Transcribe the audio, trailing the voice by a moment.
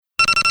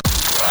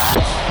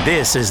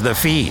This is The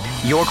Feed,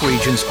 York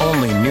Region's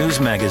only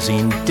news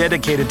magazine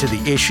dedicated to the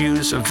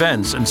issues,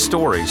 events, and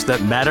stories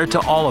that matter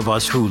to all of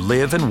us who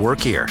live and work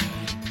here.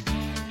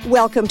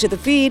 Welcome to The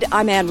Feed.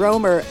 I'm Ann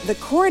Rohmer. The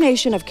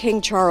coronation of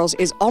King Charles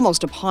is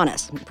almost upon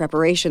us.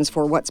 Preparations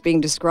for what's being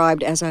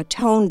described as a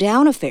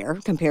toned-down affair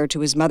compared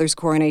to his mother's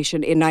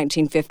coronation in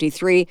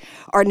 1953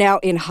 are now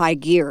in high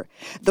gear.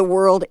 The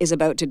world is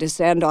about to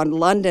descend on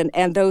London,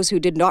 and those who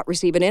did not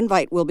receive an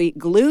invite will be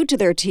glued to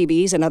their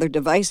TVs and other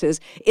devices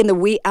in the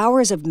wee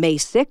hours of May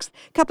 6th,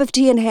 cup of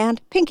tea in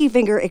hand, pinky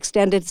finger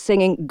extended,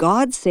 singing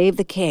God Save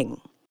the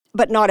King.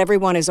 But not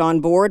everyone is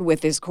on board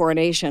with this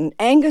coronation.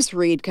 Angus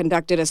Reid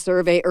conducted a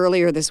survey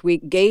earlier this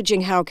week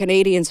gauging how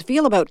Canadians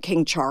feel about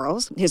King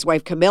Charles, his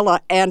wife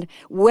Camilla, and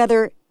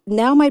whether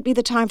now might be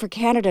the time for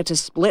Canada to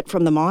split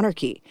from the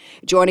monarchy.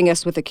 Joining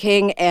us with the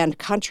King and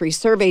Country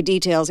survey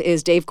details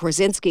is Dave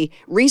Korzinski,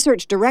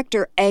 Research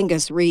Director,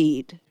 Angus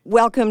Reid.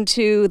 Welcome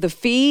to The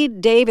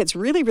Feed. Dave, it's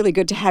really, really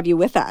good to have you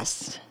with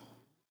us.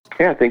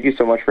 Yeah, thank you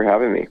so much for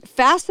having me.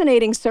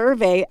 Fascinating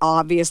survey,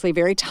 obviously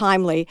very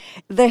timely.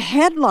 The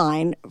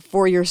headline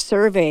for your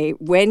survey,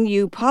 when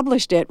you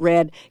published it,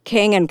 read,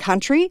 King and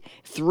Country,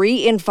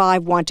 3 in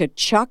 5 want to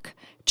chuck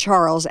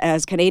Charles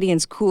as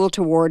Canadians cool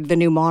toward the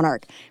new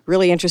monarch.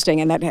 Really interesting,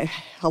 and that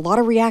a lot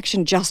of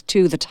reaction just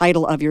to the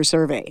title of your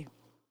survey.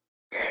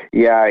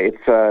 Yeah,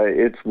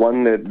 it's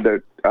one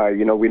that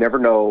we never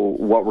know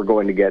what we're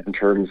going to get in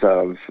terms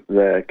of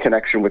the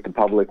connection with the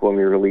public when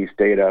we release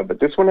data. But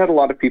this one had a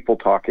lot of people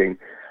talking,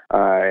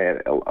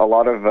 a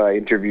lot of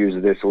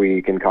interviews this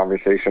week and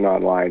conversation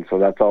online. So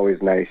that's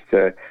always nice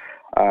to,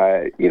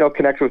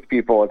 connect with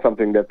people. It's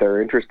something that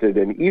they're interested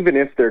in, even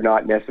if they're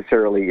not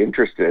necessarily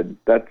interested.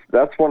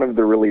 That's one of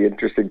the really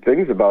interesting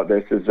things about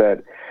this is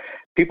that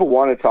people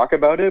want to talk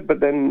about it, but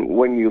then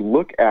when you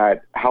look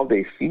at how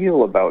they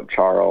feel about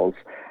Charles,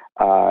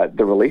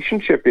 the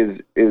relationship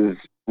is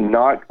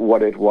not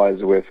what it was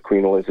with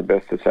Queen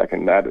Elizabeth II.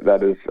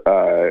 That is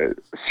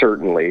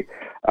certainly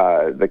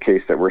the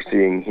case that we're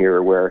seeing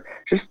here, where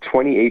just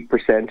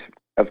 28%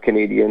 of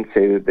Canadians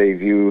say that they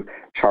view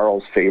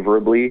Charles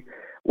favorably,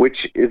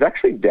 which is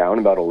actually down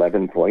about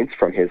 11 points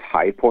from his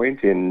high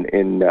point in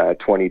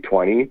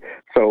 2020.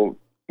 So,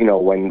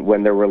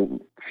 when there were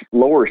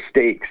lower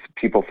stakes,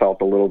 people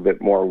felt a little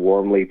bit more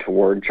warmly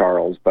toward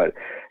Charles, but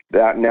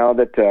now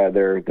that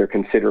they're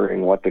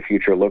considering what the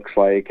future looks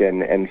like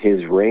and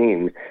his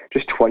reign,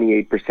 just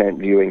 28%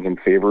 viewing him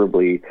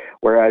favorably,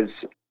 whereas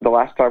the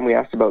last time we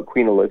asked about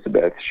Queen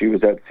Elizabeth, she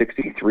was at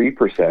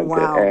 63%.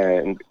 Wow.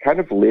 And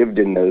kind of lived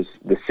in the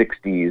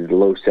 60s,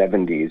 low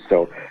 70s.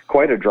 So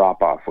quite a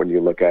drop-off when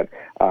you look at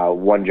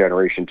one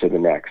generation to the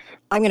next.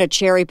 I'm going to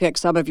cherry pick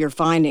some of your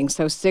findings.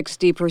 So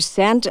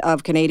 60%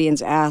 of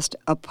Canadians asked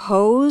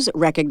oppose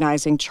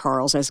recognizing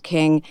Charles as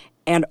king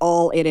and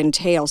all it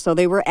entails. So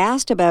they were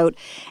asked about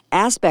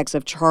aspects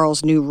of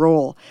Charles' new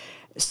role,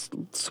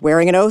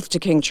 swearing an oath to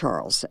King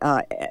Charles,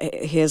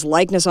 his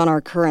likeness on our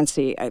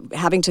currency,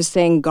 having to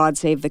sing God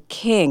Save the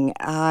King.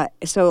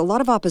 So a lot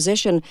of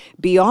opposition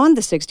beyond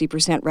the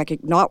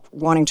 60% not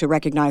wanting to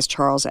recognize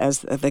Charles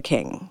as the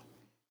king.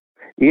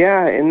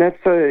 Yeah, and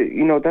that's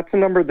a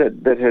number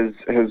that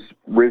has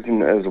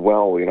risen as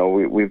well.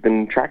 We've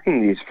been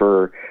tracking these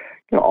for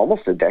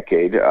almost a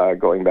decade,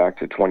 going back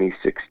to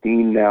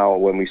 2016 now,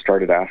 when we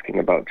started asking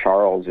about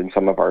Charles in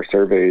some of our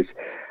surveys,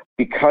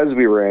 because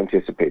we were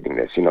anticipating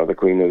this. The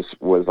Queen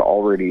was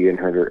already in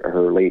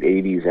her late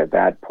 80s at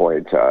that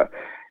point,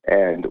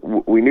 and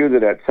we knew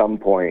that at some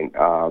point,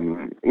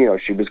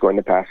 she was going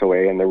to pass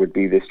away and there would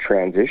be this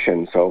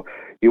transition. So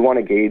you want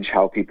to gauge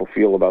how people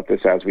feel about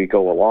this as we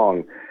go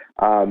along.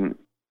 And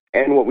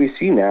what we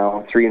see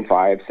now, 3 in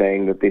 5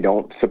 saying that they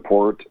don't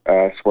support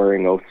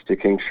swearing oaths to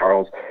King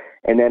Charles.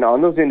 And then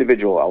on those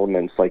individual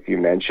elements, like you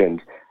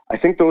mentioned, I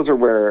think those are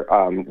where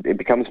it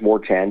becomes more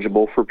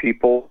tangible for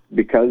people,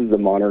 because the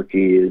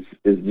monarchy is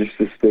just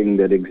this thing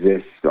that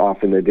exists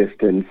off in the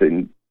distance,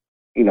 and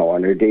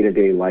on your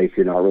day-to-day life,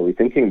 you're not really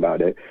thinking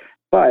about it.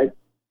 But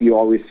you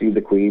always see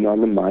the Queen on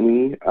the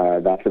money.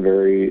 That's a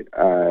very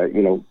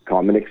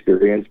common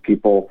experience.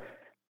 People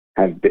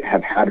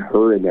have had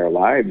her in their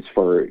lives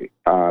for,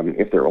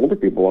 if they're older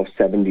people, of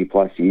 70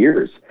 plus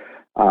years.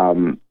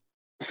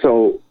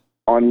 So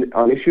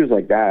on issues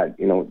like that,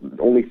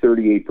 only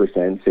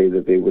 38% say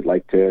that they would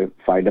like to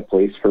find a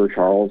place for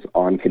Charles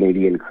on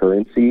Canadian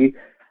currency.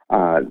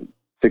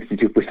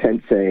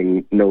 62%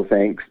 saying no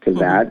thanks to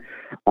that.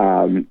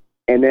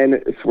 And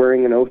then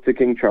swearing an oath to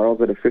King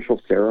Charles at official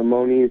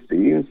ceremonies,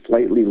 even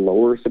slightly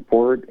lower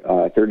support,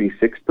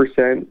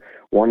 36%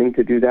 wanting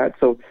to do that.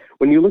 So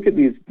when you look at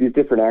these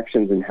different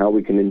actions and how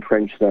we can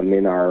entrench them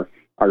in our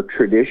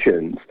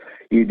traditions,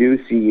 you do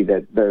see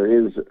that there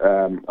is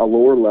a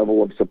lower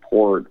level of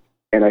support.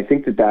 And I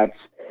think that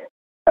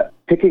that's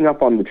picking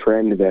up on the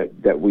trend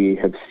that we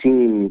have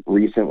seen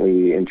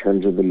recently in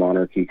terms of the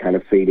monarchy kind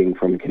of fading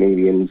from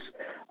Canadians'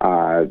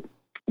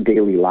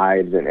 daily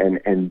lives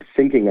and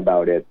thinking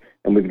about it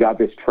And we've got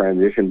this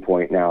transition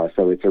point now,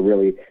 so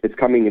it's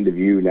coming into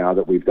view now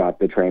that we've got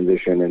the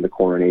transition and the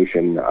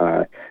coronation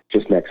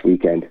just next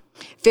weekend.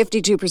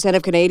 52%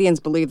 of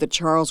Canadians believe that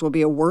Charles will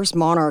be a worse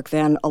monarch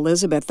than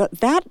Elizabeth.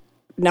 That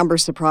number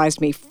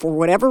surprised me for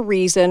whatever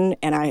reason,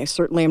 and I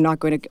certainly am not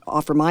going to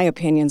offer my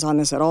opinions on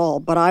this at all,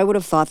 but I would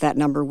have thought that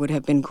number would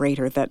have been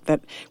greater,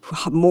 that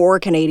more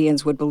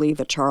Canadians would believe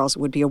that Charles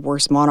would be a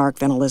worse monarch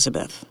than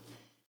Elizabeth.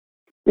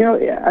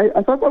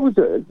 I thought that was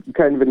a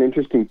kind of an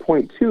interesting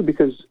point, too,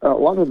 because a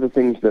lot of the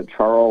things that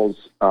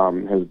Charles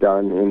has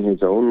done in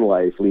his own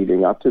life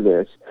leading up to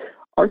this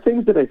are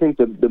things that I think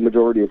the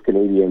majority of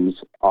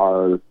Canadians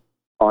are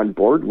on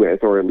board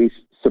with, or at least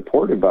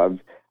supportive of.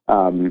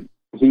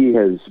 He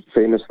has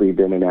famously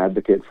been an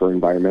advocate for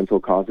environmental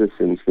causes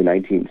since the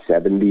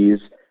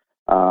 1970s.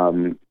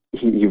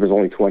 He was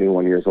only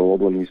 21 years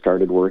old when he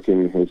started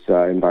working his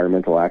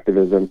environmental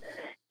activism.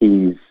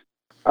 He's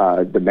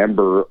the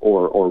member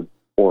or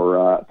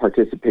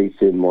participates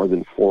in more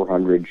than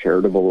 400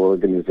 charitable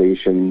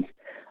organizations.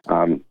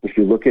 If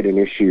you look at an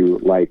issue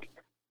like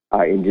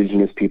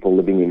Indigenous people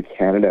living in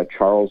Canada,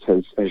 Charles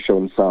has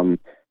shown some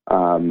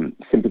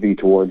sympathy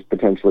towards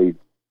potentially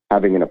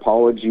having an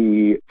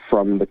apology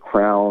from the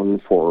Crown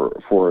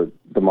for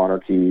the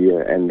monarchy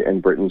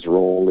and Britain's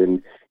role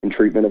in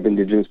treatment of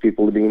Indigenous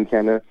people living in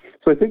Canada.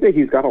 So I think that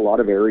he's got a lot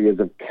of areas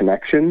of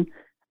connection,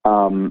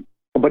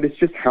 but it's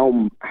just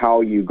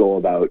how you go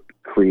about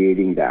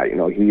creating that.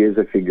 He is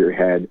a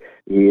figurehead.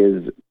 He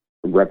is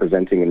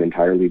representing an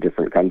entirely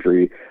different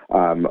country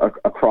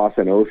across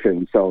an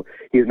ocean. So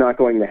he's not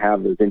going to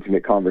have those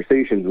intimate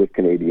conversations with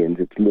Canadians.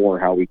 It's more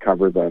how we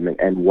cover them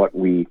and what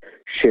we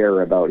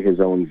share about his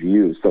own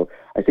views. So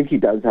I think he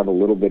does have a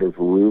little bit of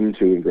room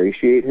to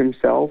ingratiate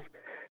himself.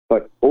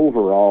 But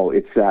overall,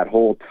 it's that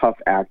whole tough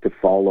act to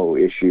follow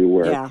issue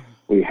where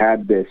we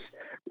had this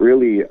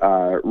really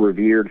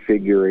revered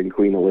figure in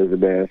Queen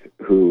Elizabeth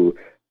who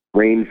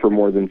reigned for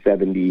more than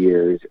 70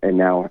 years, and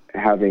now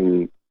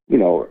having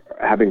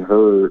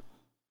her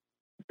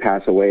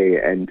pass away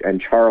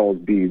and Charles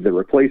be the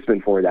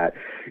replacement for that,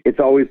 it's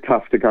always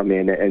tough to come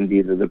in and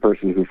be the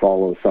person who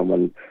follows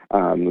someone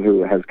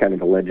who has kind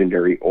of a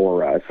legendary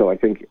aura. So I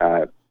think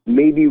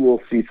maybe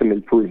we'll see some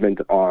improvement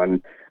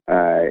on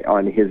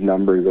his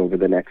numbers over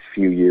the next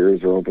few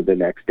years or over the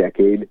next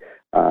decade.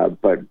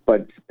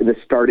 But the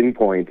starting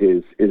point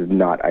is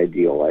not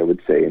ideal, I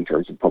would say, in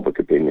terms of public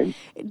opinion.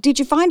 Did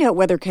you find out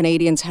whether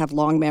Canadians have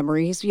long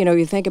memories?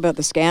 You think about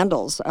the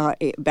scandals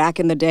back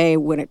in the day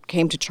when it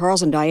came to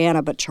Charles and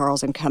Diana, but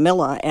Charles and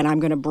Camilla, and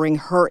I'm going to bring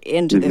her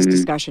into this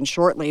discussion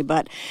shortly.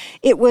 But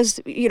it was,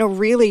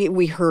 really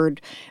we heard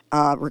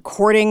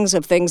recordings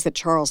of things that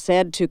Charles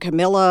said to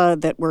Camilla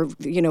that were,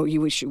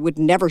 you would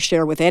never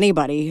share with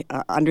anybody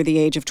under the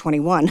age of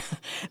 21.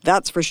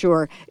 That's for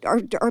sure.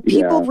 Are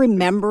people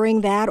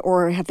remembering that,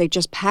 or have they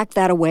just packed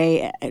that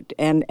away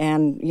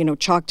and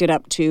chalked it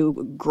up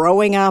to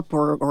growing up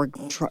or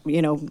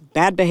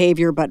bad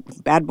behavior,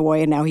 but bad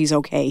boy, and now he's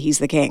okay, he's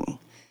the king?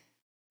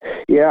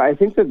 Yeah, I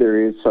think that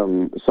there is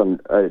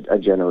a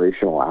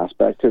generational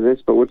aspect to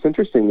this, but what's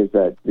interesting is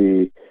that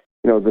the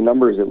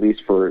numbers, at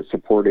least for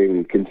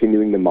supporting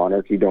continuing the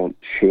monarchy, don't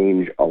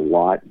change a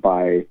lot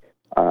by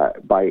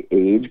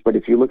age. But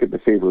if you look at the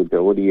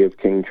favorability of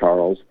King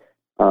Charles,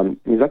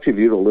 he's actually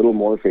viewed a little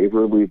more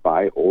favorably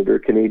by older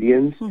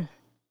Canadians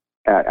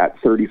at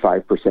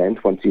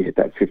 35% once you hit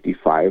that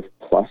 55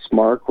 plus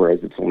mark, whereas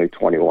it's only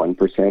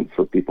 21%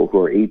 for people who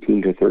are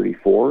 18 to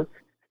 34.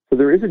 So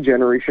there is a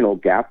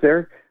generational gap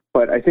there.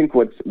 But I think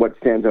what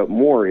stands out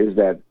more is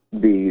that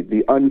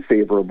the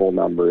unfavorable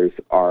numbers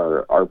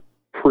are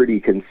pretty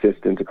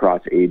consistent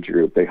across age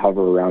group. They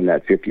hover around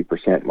that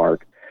 50%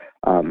 mark.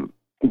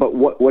 But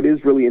what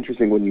is really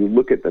interesting when you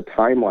look at the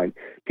timeline,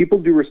 people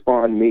do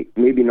respond,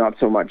 maybe not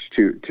so much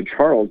to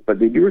Charles, but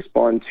they do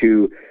respond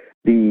to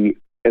the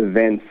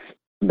events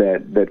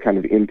that kind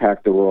of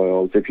impact the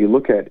royals. If you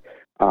look at,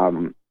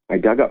 I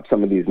dug up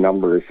some of these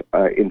numbers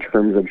in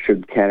terms of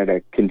should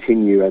Canada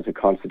continue as a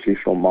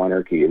constitutional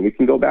monarchy. And you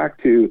can go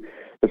back to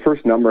the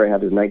first number I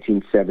have is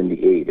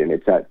 1978, and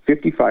it's at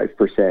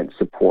 55%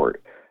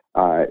 support,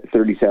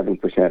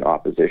 37%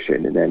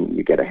 opposition, and then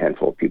you get a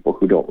handful of people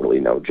who don't really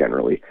know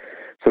generally.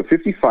 So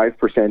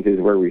 55% is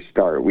where we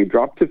start. We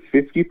dropped to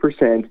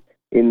 50%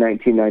 in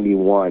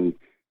 1991.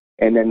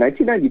 And then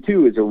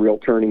 1992 is a real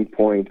turning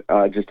point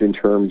just in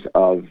terms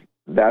of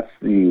that's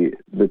the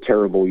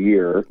terrible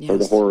year or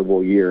the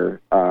horrible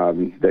year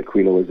that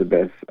Queen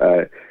Elizabeth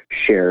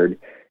shared.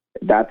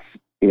 That's,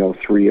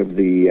 three of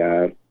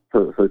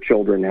her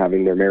children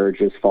having their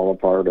marriages fall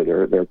apart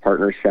or their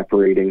partners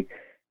separating.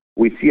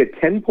 We see a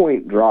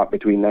 10-point drop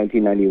between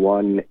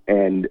 1991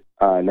 and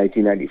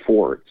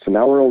 1994. So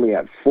now we're only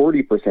at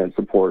 40%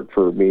 support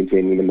for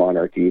maintaining the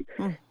monarchy.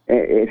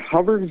 It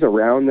hovers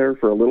around there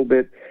for a little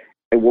bit.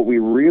 And what we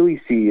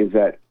really see is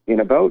that in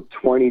about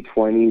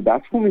 2020,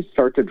 that's when we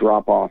start to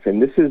drop off.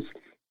 And this is,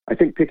 I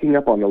think, picking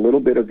up on a little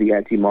bit of the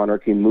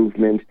anti-monarchy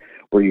movement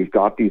where you've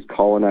got these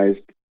colonized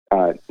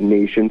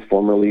nations,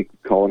 formerly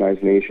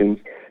colonized nations,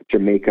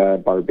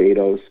 Jamaica,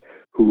 Barbados,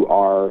 who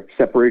are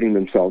separating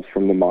themselves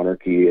from the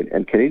monarchy.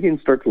 And Canadians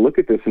start to look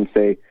at this and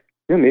say,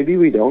 yeah, maybe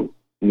we don't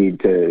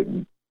need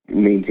to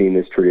maintain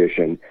this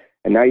tradition.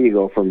 And now you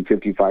go from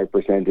 55%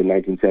 in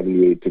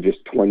 1978 to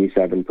just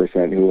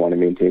 27% who want to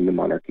maintain the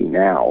monarchy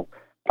now.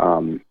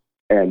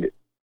 And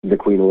the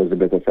Queen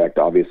Elizabeth effect,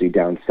 obviously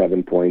down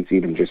 7 points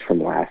even just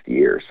from last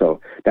year.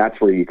 So that's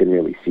where you can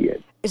really see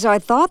it. So I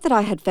thought that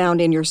I had found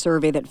in your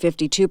survey that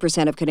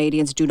 52% of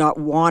Canadians do not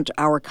want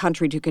our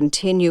country to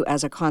continue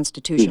as a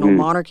constitutional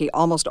monarchy,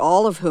 almost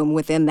all of whom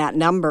within that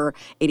number,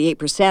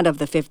 88% of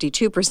the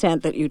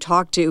 52% that you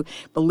talked to,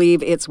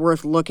 believe it's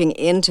worth looking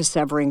into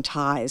severing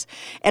ties.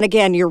 And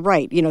again, you're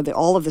right. You know,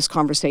 all of this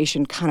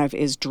conversation kind of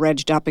is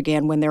dredged up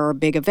again when there are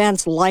big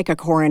events like a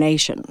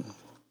coronation.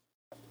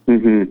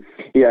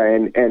 Yeah,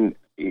 and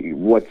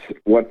what's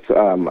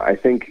I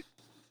think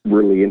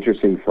really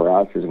interesting for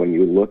us is when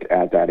you look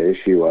at that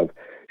issue of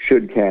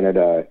should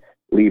Canada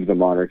leave the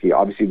monarchy.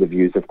 Obviously, the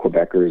views of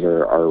Quebecers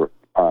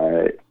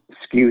are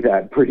skew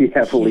that pretty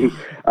heavily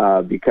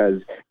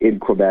because in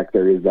Quebec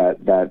there is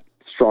that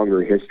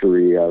stronger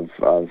history of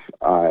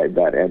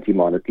that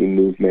anti-monarchy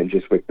movement,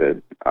 just with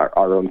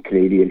our own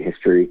Canadian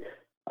history,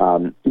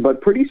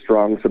 but pretty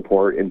strong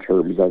support in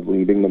terms of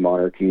leaving the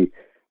monarchy.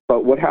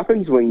 But what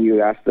happens when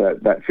you ask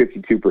that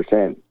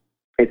 52%?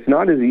 It's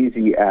not as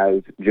easy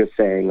as just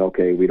saying,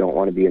 okay, we don't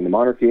want to be in the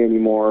monarchy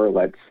anymore.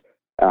 Let's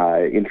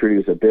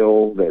introduce a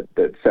bill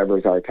that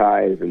severs our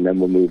ties, and then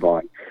we'll move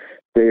on.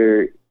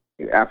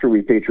 After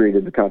we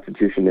patriated the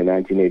Constitution in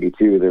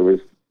 1982, there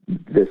was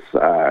this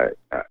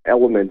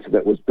element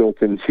that was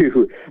built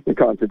into the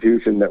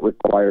Constitution that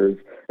requires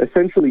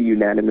essentially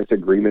unanimous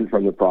agreement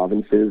from the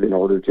provinces in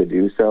order to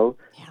do so.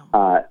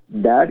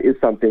 That is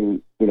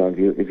something,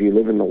 if you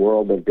live in the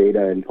world of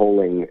data and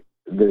polling,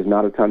 there's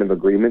not a ton of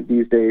agreement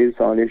these days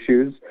on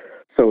issues.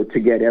 So to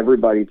get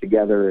everybody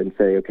together and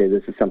say, okay,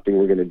 this is something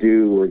we're going to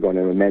do, we're going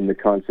to amend the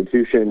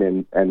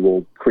Constitution and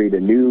we'll create a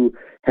new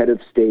head of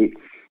state,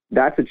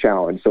 that's a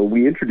challenge. So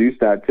we introduced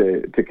that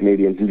to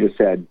Canadians and just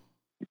said,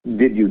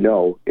 did you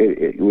know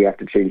we have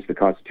to change the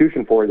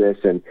Constitution for this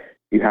and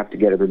you have to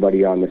get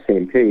everybody on the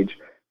same page?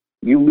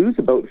 You lose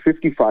about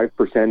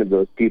 55% of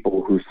those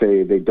people who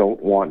say they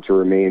don't want to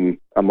remain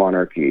a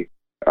monarchy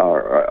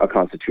or a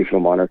constitutional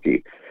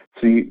monarchy.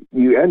 So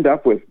you end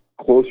up with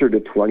closer to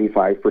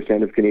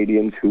 25% of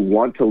Canadians who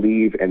want to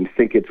leave and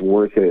think it's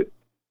worth it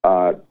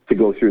to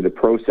go through the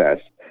process.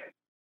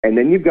 And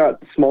then you've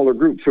got smaller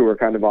groups who are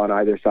kind of on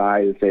either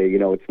side and say,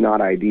 it's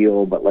not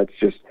ideal, but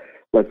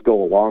let's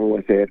go along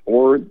with it.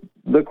 Or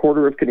the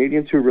quarter of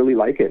Canadians who really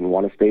like it and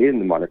want to stay in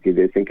the monarchy.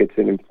 They think it's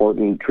an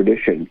important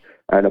tradition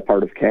and a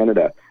part of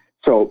Canada.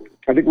 So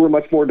I think we're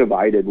much more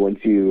divided once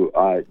you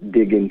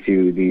dig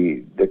into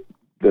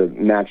the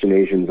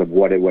machinations of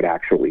what it would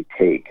actually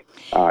take.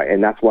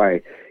 And that's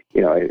why,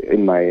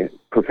 in my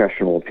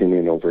professional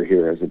opinion over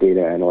here as a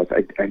data analyst,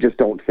 I just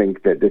don't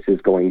think that this is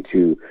going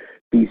to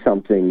be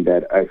something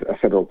that a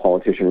federal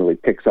politician really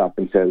picks up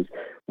and says,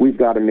 we've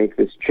got to make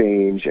this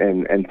change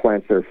and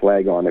plants their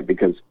flag on it,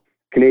 because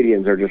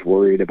Canadians are just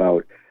worried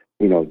about,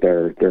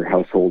 their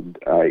household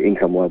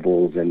income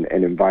levels and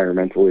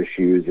environmental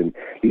issues and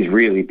these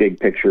really big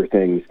picture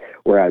things,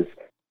 whereas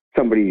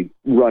somebody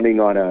running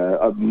on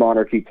a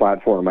monarchy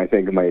platform, I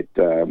think, might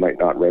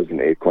not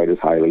resonate quite as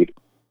highly.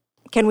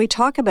 Can we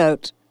talk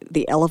about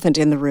the elephant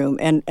in the room?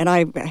 And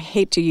I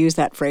hate to use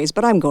that phrase,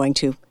 but I'm going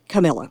to.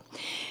 Camilla.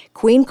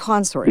 Queen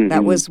Consort,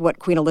 that was what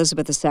Queen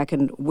Elizabeth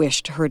II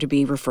wished her to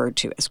be referred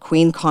to as,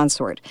 Queen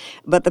Consort.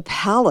 But the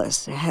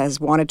palace has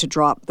wanted to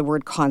drop the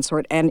word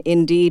consort and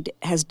indeed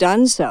has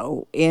done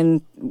so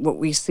in what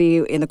we see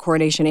in the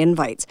coronation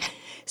invites.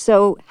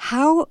 So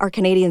how are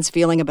Canadians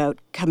feeling about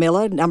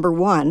Camilla, number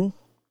one,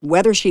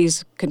 whether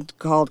she's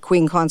called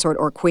Queen Consort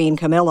or Queen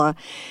Camilla,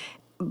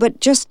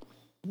 but just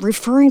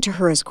referring to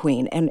her as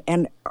Queen?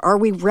 And are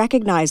we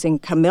recognizing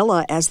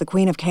Camilla as the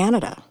Queen of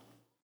Canada?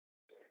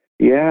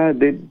 Yeah,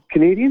 the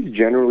Canadians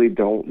generally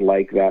don't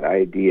like that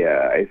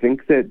idea. I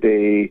think that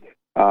they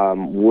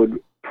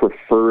would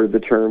prefer the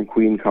term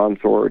Queen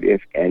Consort, if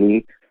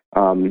any.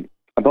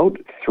 About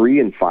 3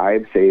 in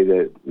 5 say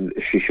that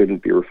she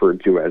shouldn't be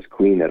referred to as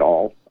Queen at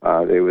all.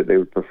 They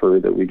would prefer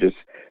that we just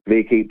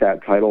vacate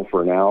that title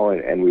for now,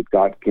 and we've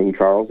got King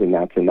Charles, and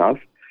that's enough.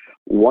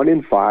 1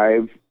 in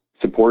 5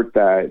 support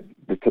that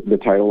the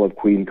title of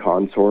Queen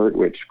Consort,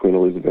 which Queen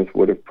Elizabeth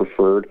would have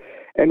preferred.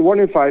 And 1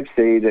 in 5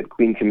 say that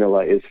Queen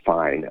Camilla is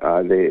fine.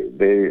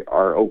 They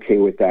are okay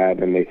with that,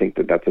 and they think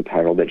that that's a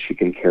title that she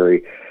can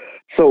carry.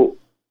 So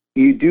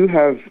you do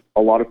have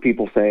a lot of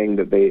people saying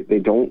that they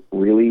don't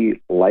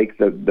really like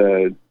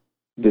the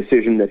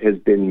decision that has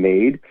been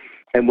made.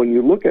 And when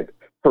you look at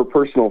her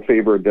personal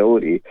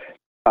favorability,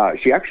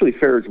 she actually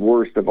fares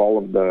worst of all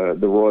of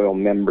the royal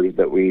members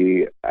that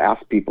we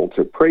asked people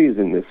to praise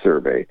in this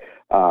survey.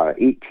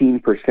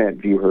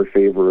 18% view her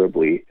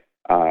favorably.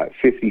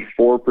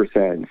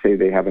 54% say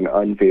they have an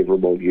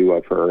unfavorable view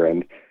of her,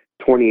 and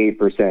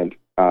 28%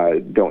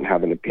 don't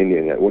have an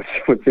opinion.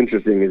 What's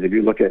interesting is if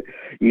you look at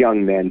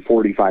young men,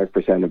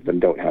 45% of them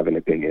don't have an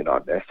opinion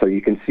on this. So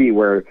you can see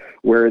where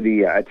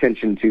the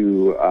attention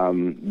to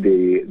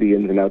the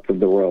ins and outs of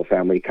the royal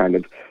family kind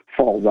of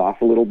falls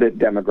off a little bit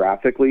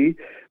demographically.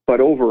 But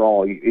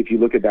overall, if you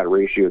look at that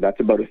ratio, that's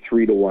about a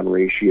 3-to-1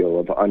 ratio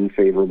of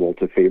unfavorable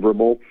to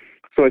favorable.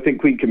 So I think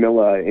Queen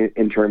Camilla,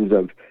 in terms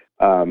of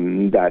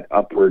that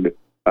upward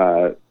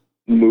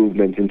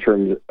movement in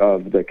terms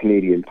of the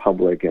Canadian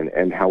public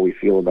and how we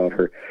feel about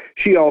her,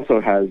 she also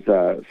has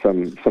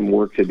some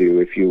work to do,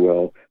 if you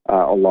will,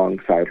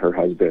 alongside her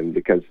husband,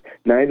 because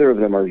neither of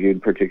them are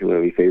viewed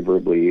particularly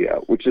favorably,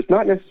 which is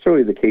not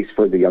necessarily the case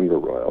for the younger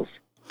royals.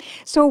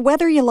 So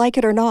whether you like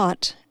it or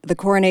not, the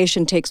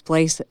coronation takes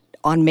place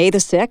on May the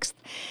 6th,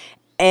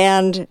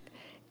 and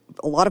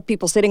a lot of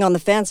people sitting on the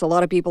fence, a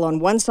lot of people on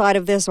one side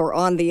of this or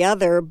on the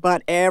other,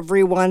 but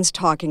everyone's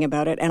talking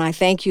about it. And I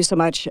thank you so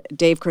much,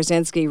 Dave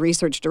Krasinski,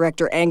 Research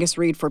Director, Angus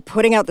Reid, for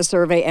putting out the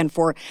survey and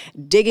for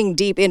digging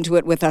deep into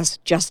it with us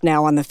just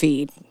now on the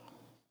feed.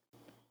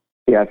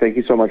 Yeah, thank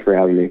you so much for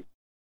having me.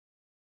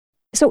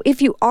 So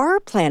if you are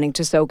planning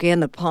to soak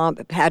in the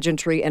pomp,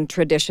 pageantry, and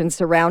tradition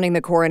surrounding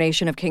the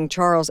coronation of King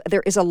Charles,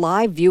 there is a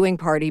live viewing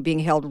party being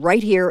held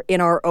right here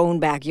in our own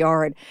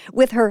backyard.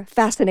 With her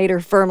fascinator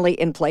firmly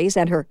in place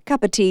and her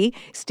cup of tea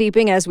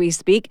steeping as we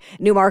speak,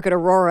 Newmarket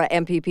Aurora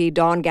MPP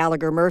Dawn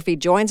Gallagher Murphy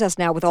joins us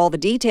now with all the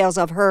details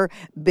of her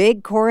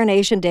big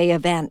Coronation Day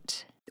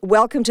event.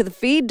 Welcome to the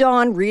feed,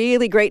 Dawn.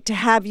 Really great to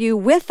have you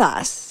with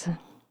us.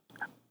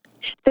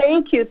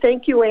 Thank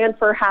you, Ann,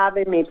 for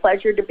having me.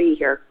 Pleasure to be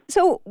here.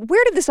 So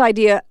where did this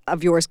idea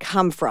of yours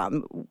come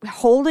from,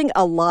 holding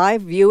a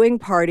live viewing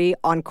party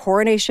on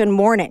Coronation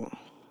morning?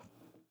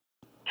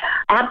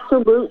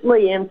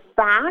 Absolutely. In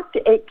fact,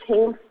 it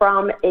came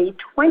from a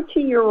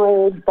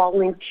 20-year-old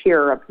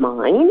volunteer of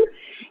mine.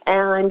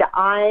 And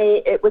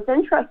it was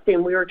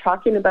interesting. We were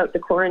talking about the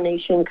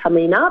coronation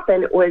coming up,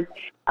 and it was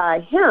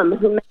him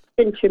who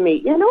mentioned to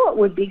me, it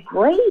would be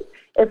great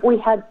if we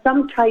had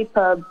some type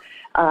of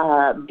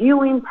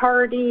viewing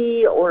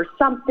party or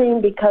something,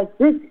 because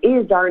this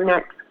is our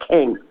next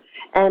king.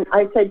 And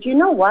I said, you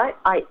know what?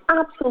 I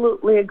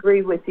absolutely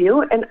agree with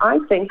you, and I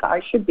think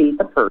I should be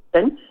the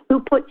person who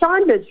puts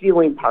on this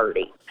viewing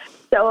party.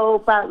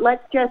 So, but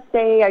let's just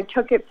say I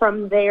took it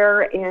from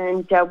there,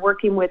 and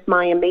working with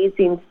my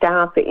amazing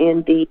staff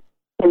in the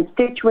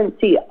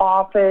constituency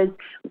office,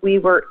 we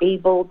were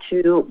able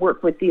to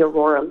work with the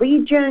Aurora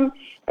Legion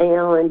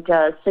and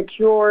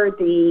secure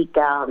the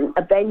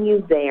a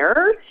venue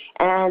there.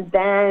 And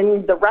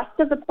then the rest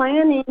of the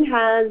planning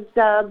has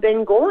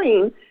been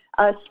going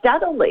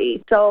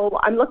steadily. So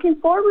I'm looking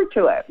forward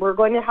to it. We're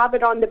going to have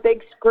it on the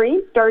big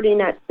screen starting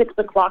at 6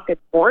 o'clock in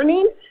the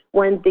morning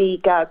when the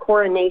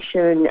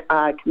coronation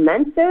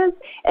commences,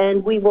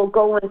 and we will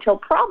go until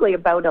probably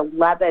about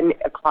 11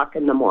 o'clock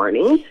in the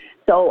morning.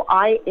 So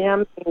I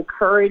am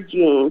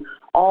encouraging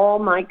all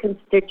my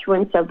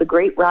constituents of the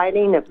Great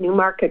Riding of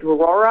Newmarket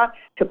Aurora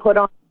to put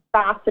on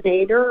a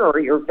fascinator or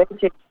your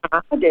vintage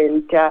hat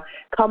and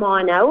come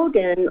on out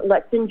and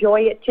let's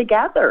enjoy it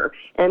together.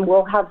 And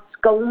we'll have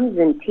scones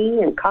and tea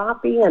and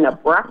coffee and a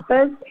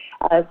breakfast.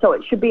 So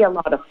it should be a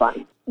lot of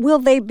fun. Will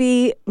they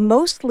be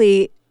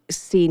mostly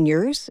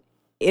seniors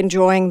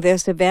enjoying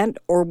this event,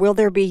 or will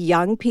there be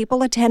young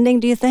people attending,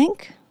 do you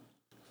think?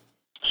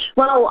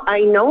 Well, I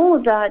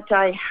know that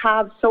I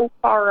have so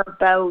far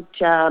about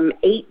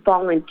 8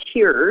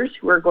 volunteers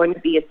who are going to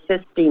be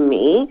assisting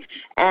me,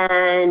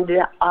 and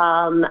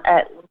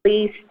at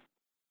least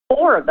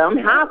 4 of them,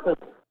 half of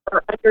them,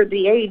 are under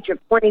the age of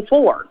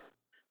 24.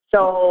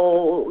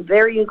 So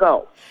there you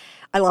go.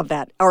 I love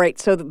that. All right,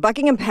 so the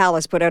Buckingham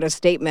Palace put out a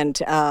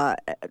statement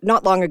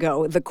not long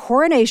ago. The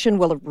coronation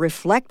will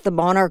reflect the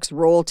monarch's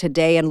role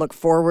today and look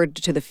forward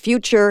to the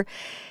future,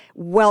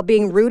 while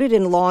being rooted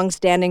in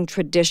long-standing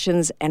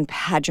traditions and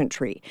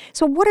pageantry.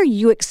 So what are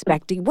you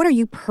expecting? What are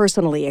you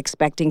personally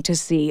expecting to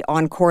see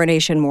on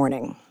coronation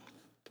morning?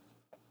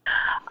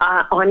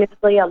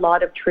 Honestly, a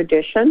lot of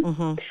tradition.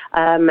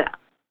 Mm-hmm.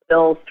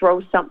 They'll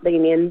throw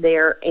something in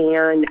there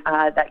and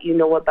that you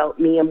know about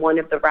me, and one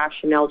of the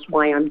rationales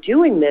why I'm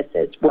doing this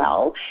as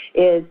well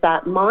is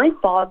that my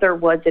father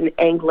was an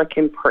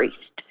Anglican priest.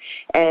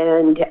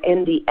 And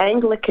in the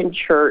Anglican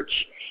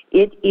Church,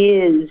 it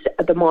is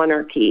the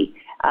monarchy,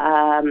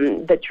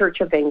 the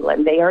Church of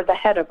England. They are the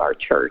head of our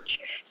church.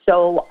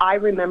 So I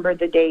remember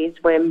the days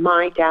when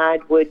my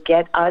dad would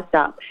get us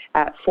up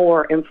at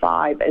 4 and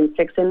 5 and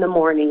 6 in the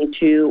morning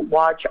to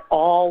watch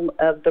all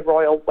of the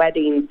royal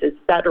weddings,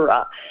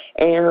 etc.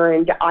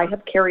 And I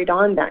have carried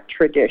on that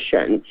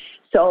tradition.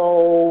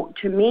 So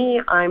to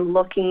me, I'm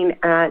looking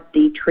at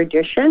the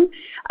tradition.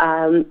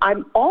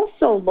 I'm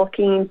also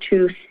looking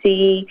to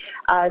see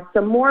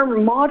some more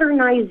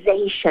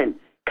modernization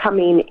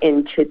coming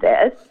into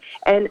this.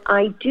 And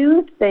I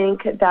do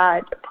think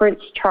that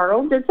Prince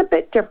Charles is a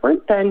bit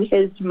different than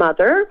his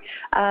mother,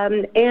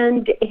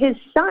 and his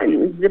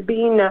sons,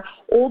 being an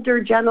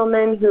older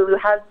gentleman who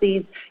has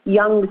these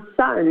young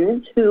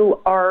sons who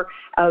are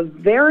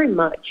very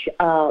much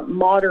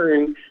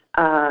modern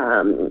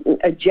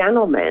a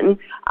gentleman,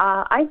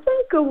 I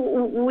think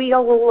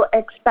we'll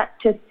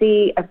expect to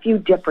see a few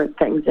different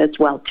things as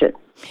well, too.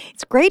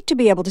 It's great to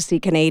be able to see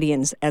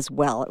Canadians as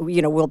well.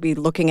 You know, we'll be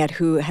looking at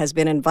who has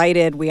been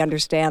invited. We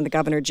understand the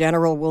Governor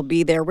General will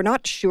be there. We're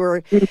not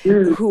sure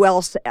who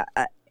else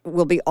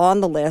will be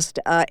on the list,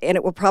 and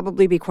it will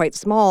probably be quite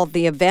small.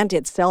 The event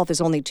itself is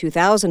only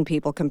 2,000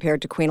 people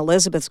compared to Queen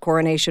Elizabeth's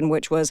coronation,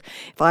 which was,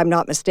 if I'm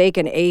not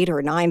mistaken, 8,000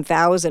 or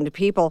 9,000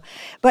 people.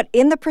 But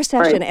in the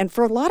procession, and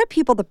for a lot of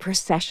people, the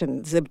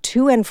processions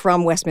to and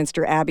from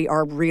Westminster Abbey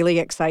are really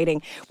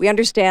exciting. We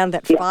understand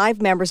that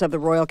 5 members of the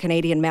Royal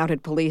Canadian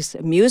Mounted Police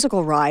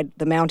musical ride,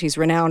 the Mounties'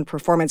 renowned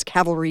performance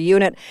cavalry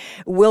unit,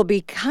 will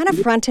be kind of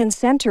front and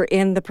center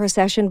in the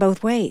procession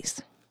both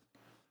ways.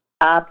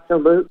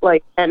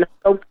 Absolutely, and I'm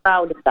so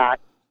proud of that.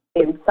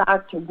 In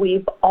fact,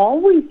 we've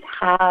always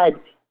had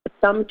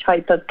some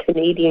type of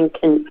Canadian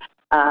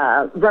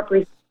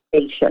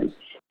representation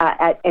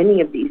at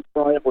any of these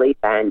royal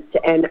events,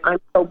 and I'm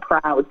so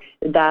proud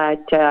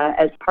that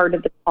as part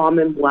of the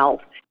Commonwealth,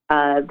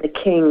 the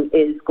King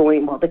is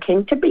going, well, the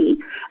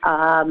King-to-be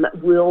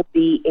will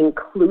be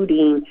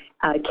including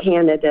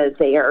Canada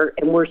there,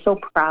 and we're so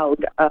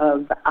proud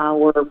of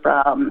our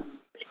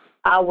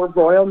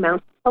Royal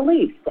Mounted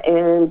Police,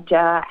 and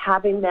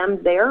having them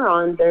there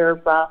on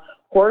their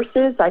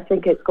horses, I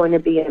think it's going to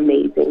be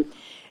amazing.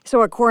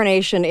 So a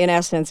coronation, in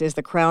essence, is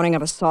the crowning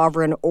of a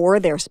sovereign or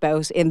their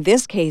spouse. In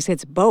this case,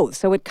 it's both.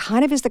 So it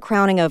kind of is the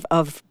crowning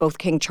of both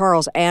King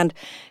Charles and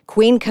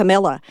Queen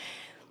Camilla.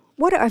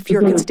 What have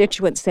your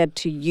constituents said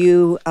to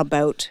you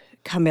about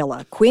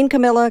Camilla? Queen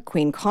Camilla,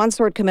 Queen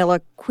Consort Camilla.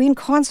 Queen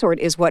Consort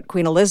is what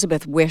Queen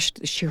Elizabeth wished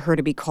her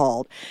to be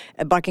called.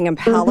 Buckingham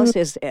Palace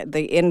is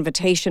the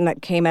invitation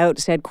that came out,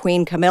 said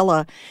Queen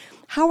Camilla.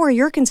 How are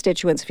your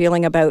constituents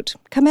feeling about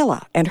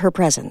Camilla and her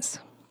presence?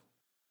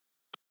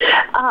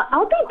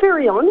 I'll be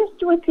very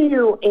honest with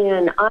you,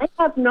 and I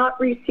have not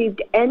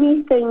received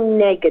anything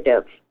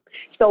negative.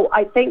 So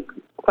I think,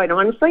 quite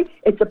honestly,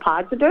 it's a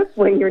positive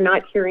when you're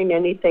not hearing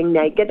anything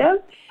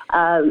negative.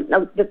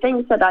 The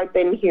things that I've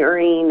been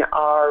hearing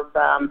are,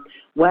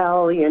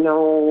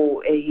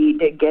 he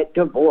did get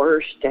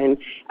divorced and,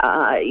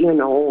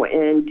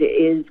 and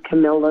is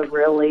Camilla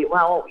really,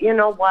 well, you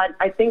know what?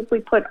 I think we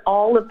put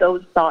all of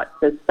those thoughts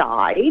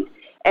aside.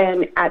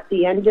 And at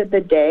the end of the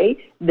day,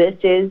 this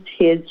is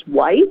his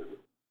wife.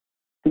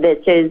 This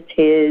is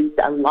his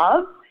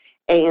love.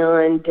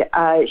 And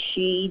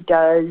she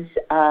does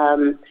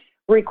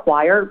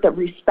require the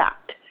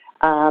respect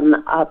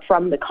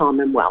from the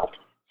Commonwealth.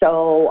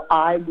 So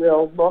I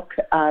will look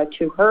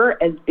to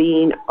her as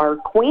being our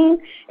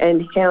queen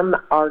and him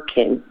our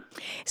king.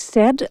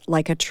 Said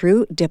like a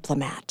true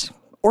diplomat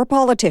or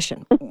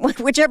politician,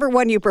 whichever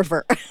one you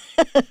prefer.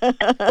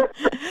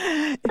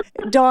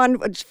 Dawn,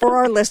 for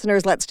our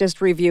listeners, let's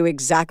just review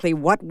exactly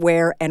what,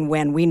 where, and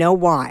when. We know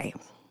why.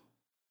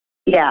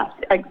 Yes,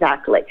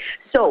 exactly.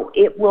 So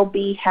it will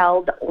be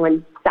held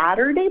on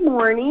Saturday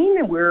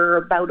morning. We're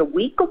about a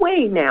week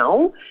away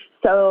now.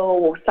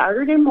 So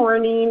Saturday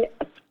morning,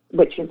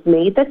 which is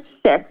May the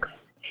 6th.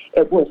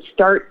 It will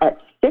start at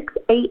 6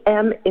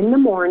 a.m. in the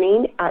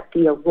morning at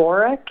the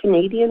Aurora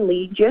Canadian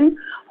Legion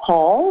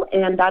Hall,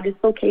 and that is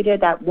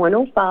located at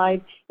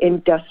 105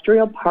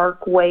 Industrial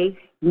Parkway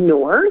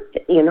North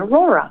in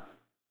Aurora.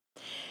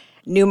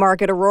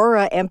 Newmarket,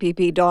 Aurora,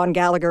 MPP Dawn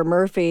Gallagher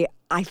Murphy,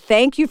 I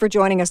thank you for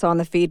joining us on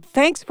the feed.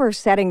 Thanks for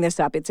setting this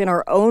up. It's in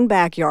our own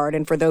backyard,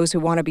 and for those who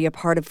want to be a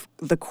part of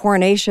the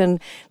coronation,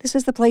 this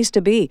is the place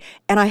to be.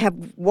 And I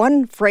have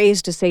one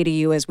phrase to say to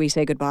you as we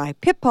say goodbye.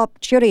 Pip pop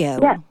cheerio.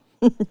 Yeah.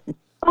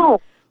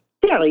 Oh,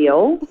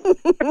 cheerio.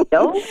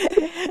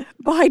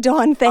 Bye,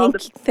 Dawn.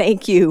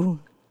 Thank you.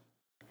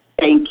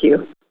 Thank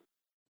you.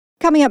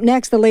 Coming up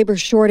next, the labor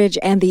shortage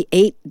and the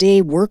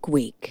 8-day work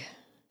week.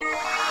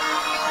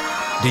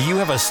 Do you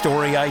have a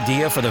story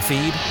idea for the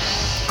feed?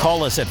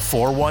 Call us at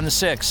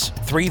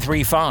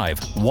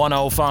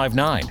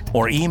 416-335-1059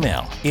 or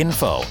email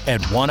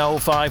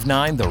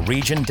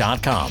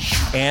info@1059theregion.com.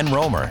 Ann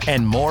Rohmer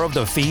and more of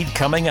the feed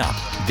coming up.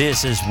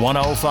 This is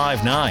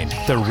 1059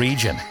 The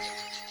Region.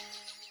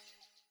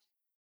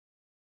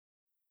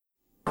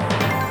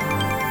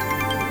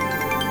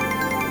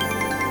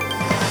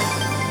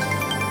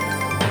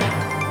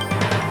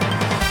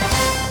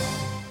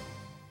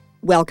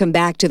 Welcome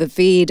back to the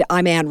feed.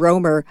 I'm Ann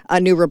Rohmer. A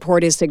new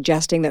report is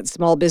suggesting that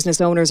small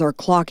business owners are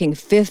clocking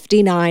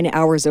 59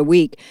 hours a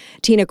week.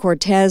 Tina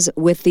Cortese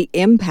with the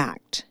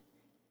impact.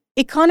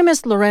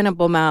 Economist Lorena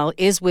Beaumal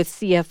is with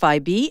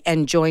CFIB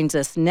and joins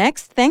us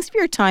next. Thanks for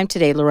your time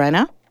today,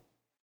 Lorena.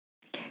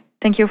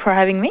 Thank you for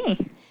having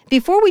me.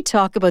 Before we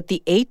talk about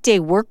the 8-day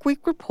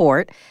workweek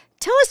report,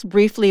 tell us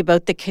briefly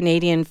about the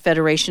Canadian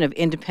Federation of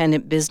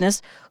Independent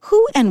Business.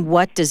 Who and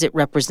what does it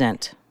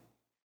represent?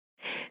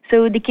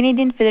 So the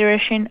Canadian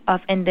Federation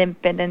of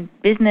Independent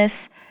Business,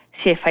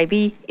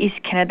 CFIB, is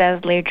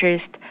Canada's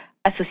largest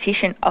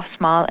association of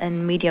small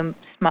and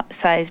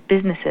medium-sized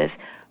businesses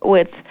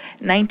with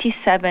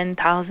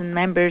 97,000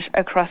 members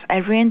across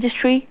every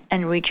industry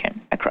and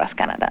region across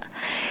Canada.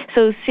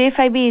 So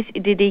CFIB is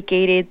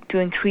dedicated to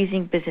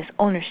increasing business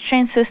owners'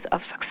 chances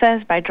of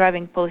success by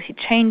driving policy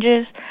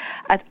changes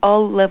at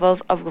all levels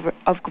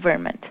of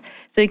government.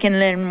 So you can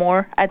learn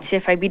more at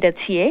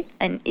cfib.ca,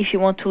 and if you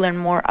want to learn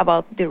more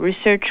about the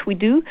research we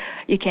do,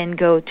 you can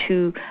go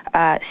to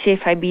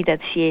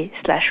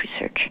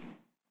cfib.ca/research.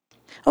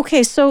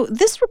 Okay, so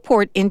this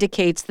report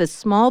indicates that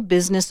small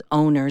business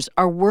owners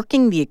are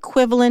working the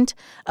equivalent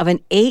of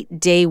an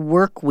 8-day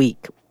work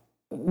week.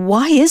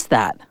 Why is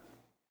that?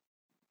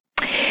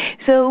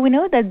 So we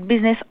know that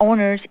business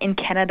owners in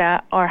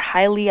Canada are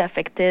highly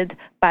affected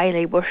by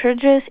labor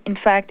shortages. In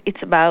fact,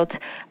 it's about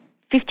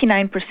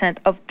 59%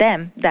 of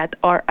them that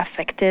are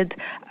affected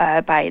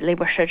by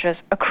labor shortages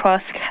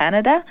across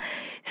Canada.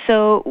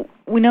 So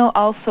we know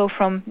also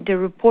from the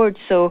report,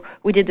 so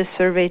we did a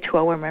survey to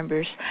our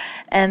members,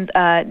 and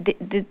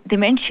they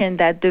mentioned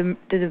that the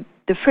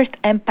first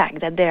impact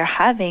that they're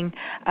having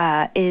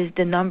is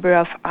the number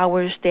of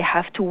hours they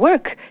have to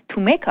work to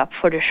make up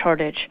for the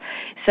shortage.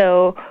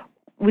 So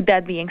with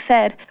that being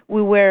said,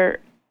 we were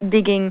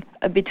digging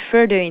a bit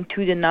further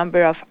into the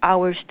number of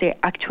hours they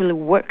actually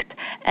worked.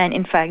 And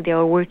in fact, they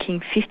are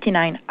working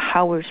 59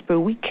 hours per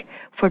week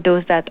for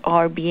those that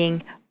are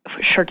being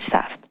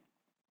short-staffed.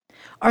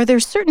 Are there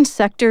certain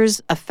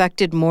sectors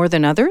affected more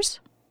than others?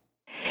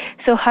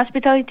 So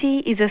hospitality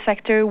is a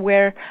sector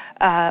where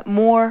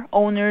more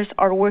owners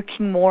are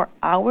working more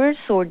hours,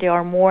 so they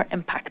are more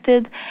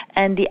impacted.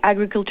 And the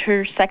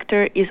agriculture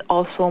sector is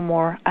also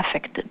more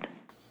affected.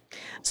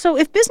 So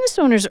if business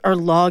owners are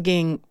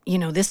logging,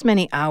 this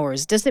many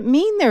hours, does it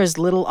mean there is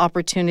little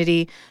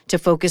opportunity to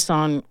focus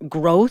on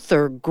growth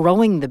or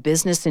growing the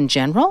business in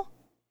general?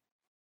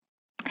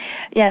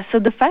 Yeah, so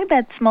the fact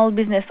that small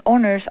business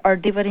owners are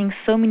devoting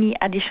so many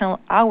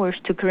additional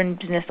hours to current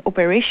business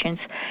operations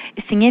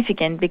is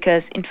significant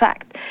because, in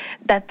fact,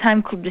 that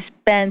time could be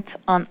spent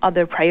on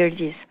other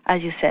priorities,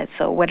 as you said.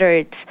 So whether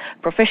it's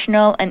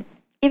professional and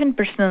even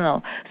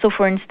personal. So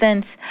for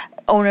instance,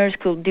 owners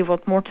could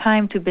devote more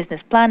time to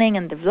business planning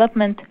and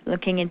development,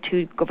 looking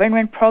into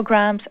government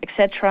programs,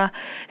 etc.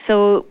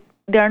 So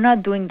they are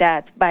not doing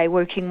that by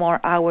working more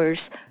hours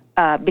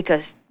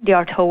because they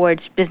are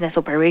towards business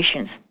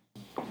operations.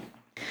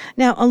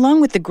 Now,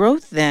 along with the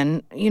growth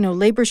then,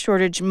 labor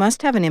shortage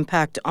must have an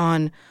impact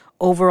on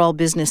overall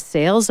business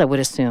sales, I would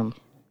assume.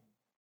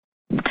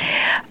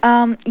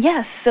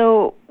 Yes,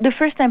 so the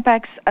first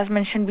impact, as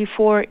mentioned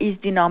before, is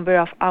the number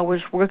of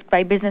hours worked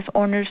by business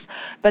owners.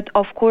 But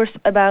of course,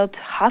 about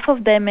half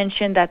of them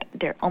mentioned that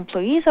their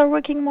employees are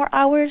working more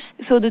hours.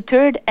 So the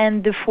third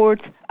and the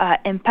fourth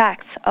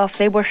impacts of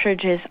labor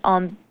shortages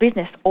on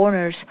business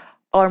owners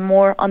are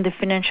more on the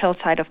financial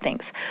side of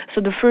things.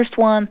 So the first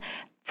one,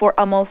 for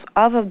almost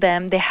half of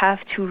them, they have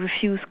to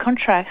refuse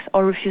contracts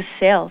or refuse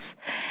sales.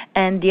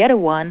 And the other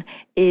one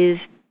is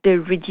the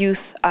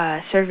reduced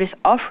service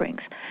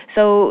offerings.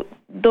 So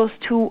those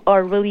two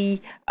are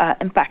really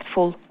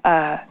impactful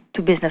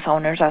to business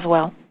owners as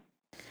well.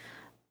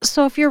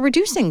 So if you're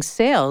reducing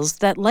sales,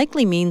 that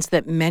likely means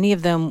that many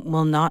of them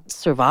will not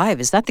survive.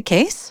 Is that the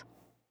case?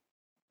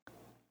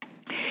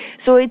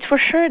 So it's for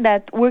sure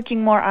that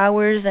working more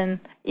hours and,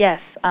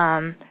 yes,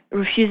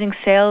 refusing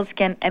sales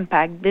can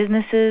impact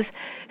businesses.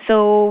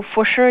 So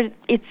for sure,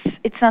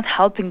 it's not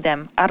helping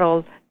them at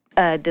all,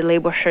 the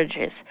labor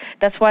shortages.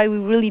 That's why we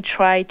really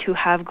try to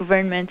have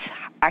governments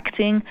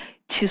acting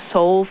to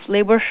solve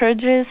labor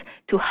shortages,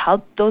 to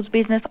help those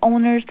business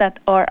owners that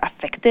are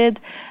affected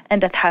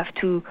and that have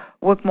to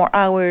work more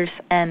hours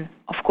and,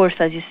 of course,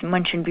 as you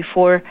mentioned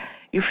before,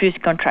 refuse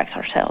contracts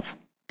or sales.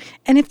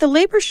 And if the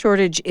labor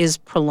shortage is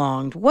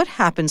prolonged, what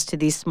happens to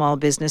these small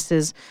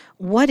businesses?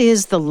 What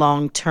is the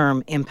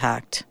long-term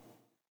impact?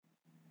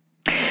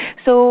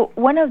 So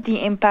one of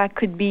the impact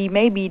could be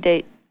maybe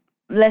that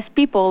less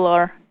people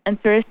are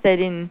interested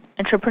in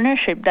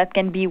entrepreneurship. That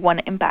can be one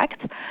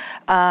impact.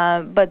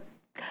 But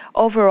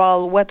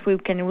overall, what we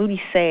can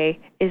really say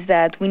is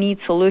that we need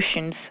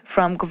solutions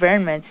from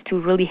governments to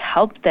really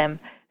help them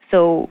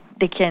so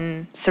they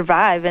can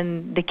survive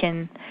and they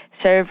can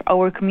serve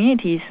our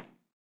communities.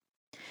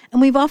 And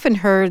we've often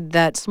heard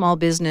that small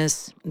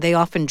business, they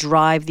often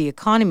drive the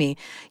economy.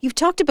 You've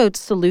talked about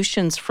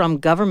solutions from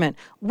government.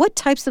 What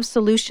types of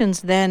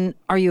solutions then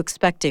are you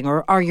expecting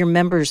or are your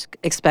members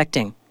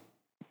expecting?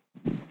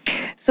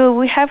 So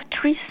we have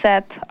three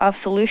sets of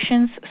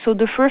solutions. So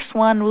the first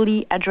one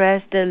really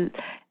address the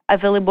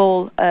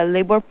available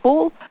labor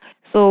pool.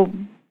 So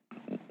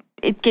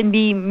it can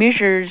be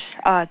measures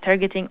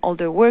targeting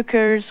older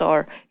workers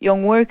or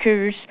young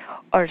workers,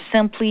 or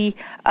simply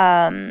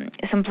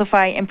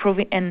simplify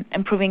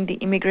improving the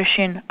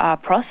immigration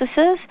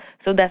processes.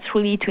 So that's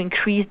really to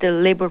increase the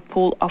labor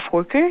pool of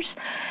workers.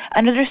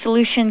 Another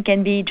solution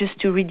can be just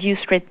to reduce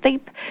red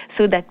tape,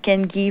 so that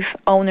can give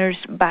owners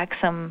back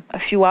a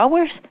few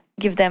hours,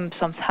 give them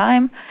some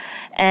time.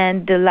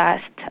 And the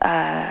last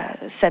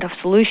set of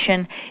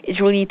solution is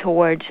really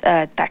towards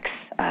tax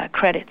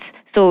credits.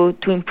 So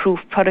to improve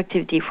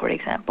productivity, for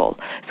example.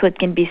 So it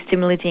can be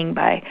stimulating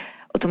by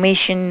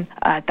automation,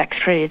 tax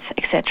credits,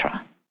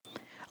 etc.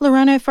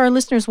 Lorena, if our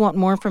listeners want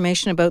more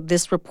information about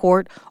this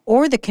report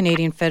or the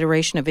Canadian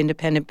Federation of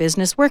Independent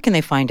Business, where can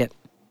they find it?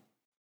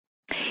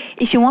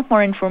 If you want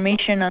more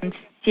information on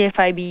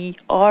CFIB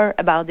or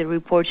about the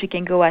reports, you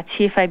can go at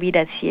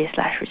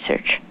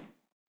cfib.ca/research.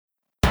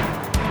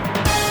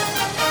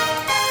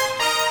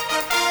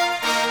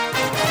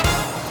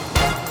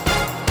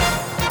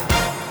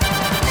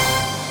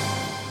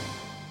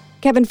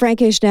 Kevin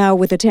Frankish now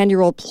with a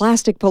 10-year-old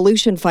plastic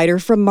pollution fighter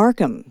from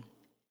Markham.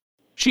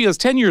 She is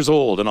 10 years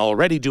old and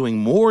already doing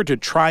more to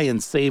try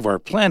and save our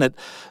planet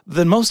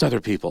than most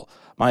other people.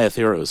 Maya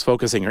Thero is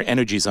focusing her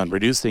energies on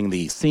reducing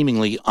the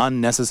seemingly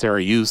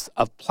unnecessary use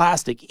of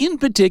plastic, in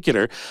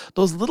particular,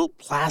 those little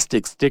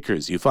plastic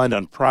stickers you find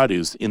on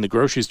produce in the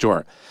grocery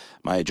store.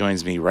 Maya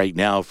joins me right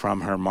now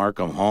from her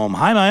Markham home.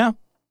 Hi, Maya.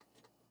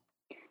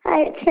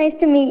 Hi, it's nice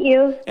to meet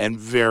you. And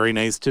very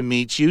nice to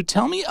meet you.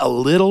 Tell me a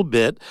little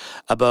bit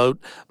about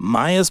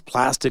Maya's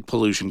plastic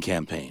pollution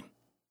campaign.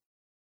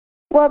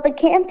 Well, the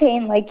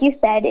campaign, like you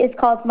said, is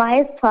called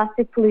Maya's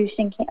Plastic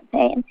Pollution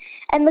Campaign,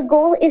 and the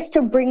goal is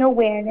to bring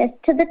awareness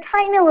to the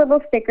tiny little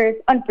stickers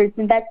on fruits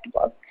and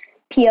vegetables,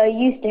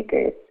 PLU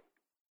stickers.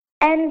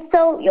 And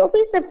so you'll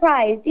be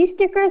surprised, these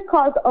stickers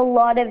cause a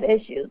lot of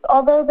issues,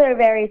 although they're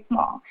very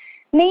small,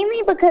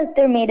 mainly because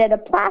they're made out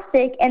of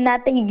plastic and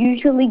that they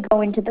usually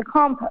go into the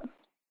compost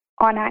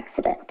on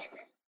accident.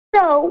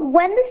 So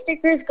when the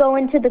stickers go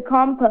into the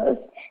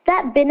compost,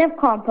 that bin of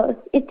compost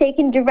is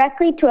taken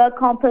directly to a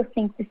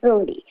composting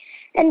facility.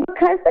 And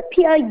because the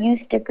PLU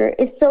sticker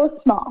is so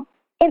small,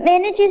 it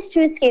manages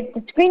to escape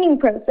the screening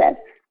process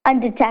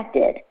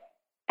undetected.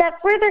 That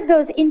further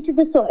goes into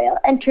the soil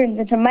and turns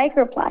into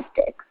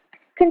microplastics,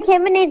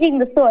 contaminating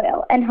the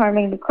soil and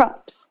harming the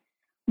crops.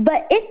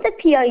 But if the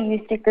PLU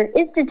sticker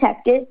is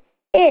detected,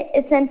 it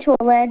is sent to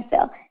a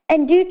landfill,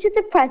 and due to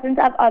the presence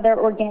of other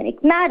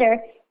organic matter,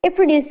 it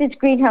produces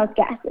greenhouse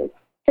gases,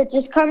 such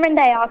as carbon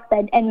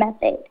dioxide and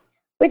methane,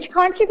 which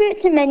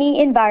contribute to many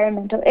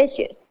environmental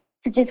issues,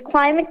 such as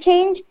climate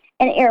change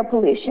and air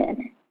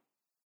pollution.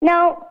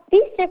 Now,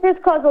 these stickers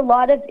cause a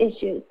lot of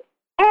issues,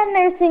 and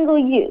they're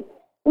single-use,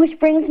 which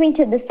brings me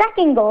to the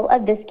second goal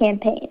of this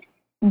campaign,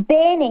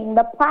 banning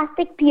the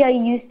plastic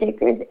PLU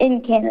stickers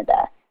in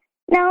Canada.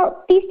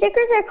 Now, these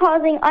stickers are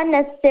causing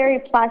unnecessary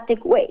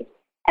plastic waste,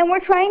 and we're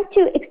trying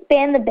to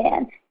expand the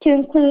ban to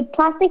include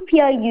plastic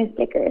PLU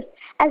stickers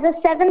as a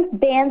seventh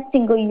banned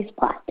single-use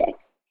plastic.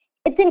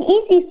 It's an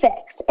easy fix,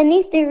 and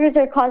these stickers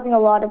are causing a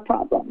lot of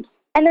problems,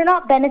 and they're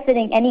not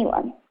benefiting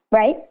anyone,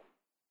 right?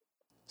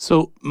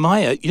 So,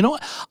 Maya,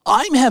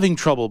 I'm having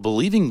trouble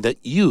believing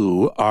that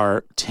you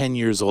are 10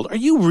 years old. Are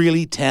you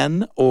really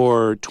 10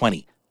 or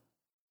 20?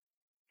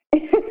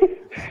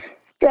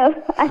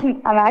 So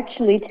I'm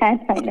actually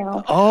 10 right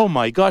now. Oh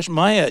my gosh,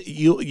 Maya,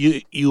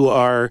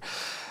 you're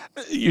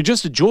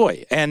just a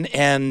joy,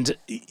 and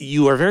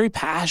you are very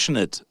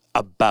passionate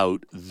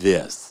about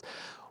this.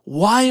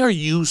 Why are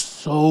you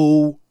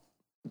so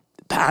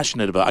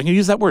passionate about? I'm going to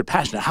use that word,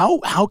 passionate.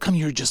 How come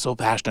you're just so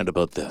passionate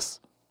about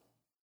this?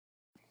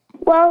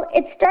 Well,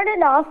 it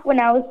started off when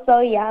I was so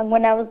young,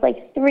 when I was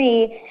like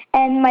 3,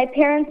 and my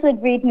parents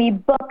would read me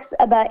books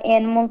about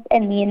animals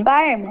and the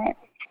environment.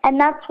 And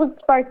that's what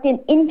sparked an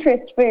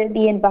interest for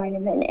the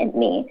environment in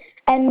me.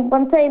 And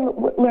once I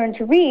learned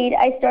to read,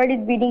 I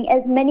started reading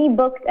as many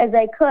books as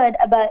I could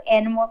about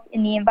animals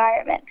in the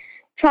environment,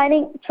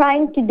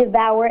 trying to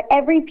devour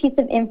every piece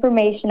of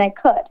information I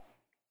could.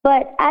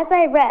 But as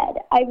I read,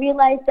 I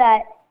realized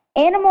that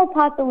animal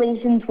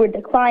populations were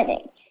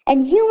declining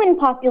and human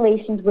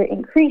populations were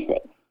increasing.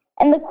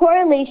 And the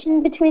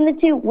correlation between the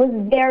two was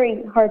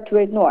very hard to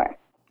ignore.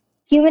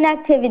 Human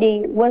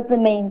activity was the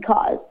main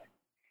cause.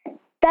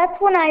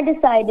 That's when I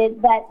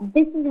decided that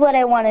this is what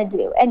I want to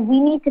do, and we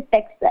need to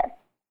fix this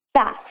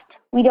fast.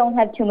 We don't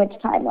have too much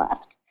time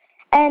left.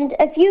 And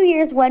a few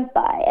years went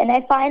by, and I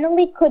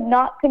finally could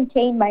not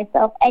contain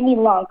myself any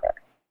longer.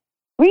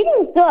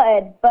 Reading's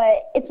good,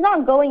 but it's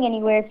not going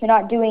anywhere if you're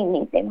not doing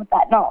anything with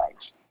that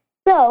knowledge.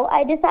 So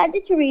I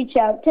decided to reach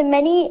out to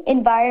many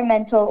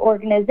environmental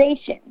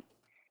organizations,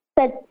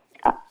 but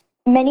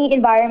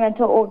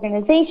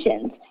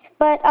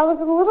I was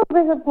a little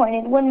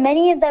disappointed when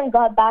many of them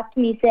got back to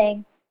me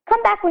saying,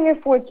 "Come back when you're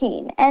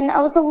 14." And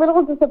I was a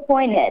little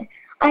disappointed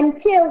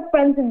until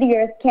Friends of the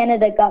Earth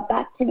Canada got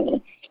back to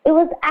me. It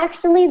was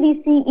actually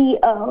the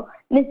CEO,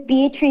 Miss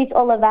Beatrice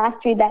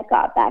Olivastri, that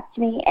got back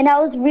to me, and I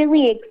was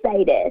really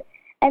excited.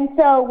 And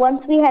so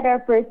once we had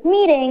our first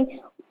meeting,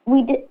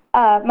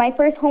 my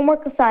first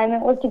homework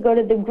assignment was to go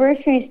to the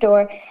grocery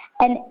store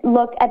and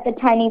look at the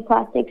tiny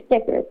plastic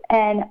stickers.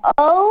 And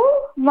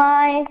oh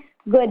my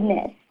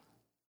goodness,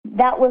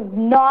 that was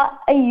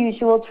not a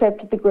usual trip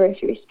to the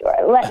grocery store,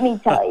 let me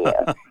tell you.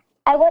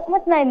 I went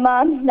with my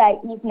mom that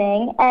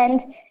evening,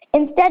 and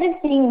instead of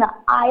seeing the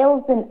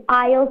aisles and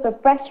aisles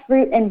of fresh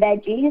fruit and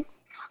veggies,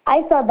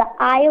 I saw the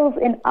aisles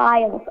and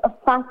aisles of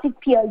plastic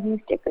PLU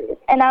stickers,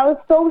 and I was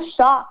so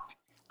shocked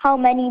how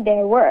many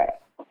there were.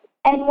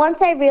 And once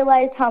I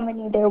realized how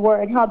many there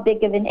were and how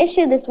big of an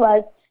issue this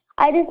was,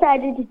 I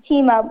decided to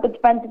team up with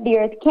Friends of the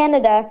Earth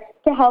Canada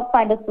to help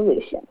find a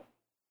solution.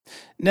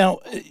 Now,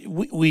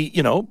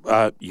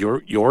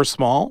 you're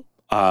small.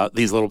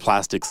 These little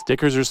plastic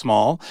stickers are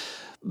small.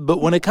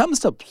 But when it comes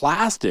to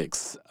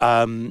plastics,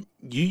 you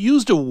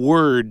used a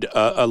word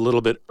a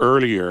little bit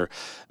earlier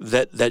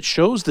that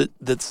shows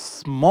that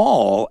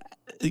small,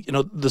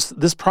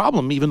 this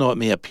problem, even though it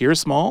may appear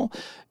small,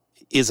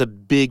 is a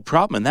big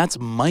problem, and that's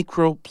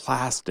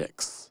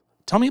microplastics.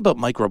 Tell me about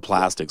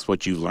microplastics,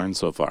 what you've learned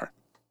so far.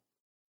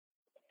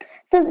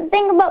 So the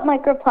thing about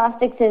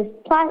microplastics is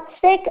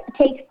plastic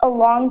takes a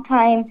long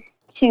time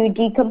to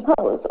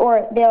decompose,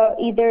 or they'll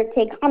either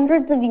take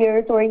hundreds of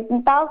years or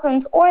even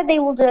thousands, or they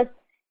will just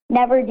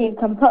never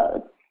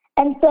decompose.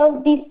 And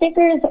so these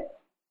stickers,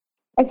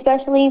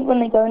 especially when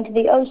they go into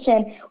the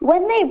ocean,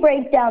 when they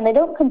break down, they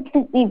don't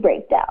completely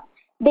break down.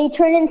 They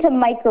turn into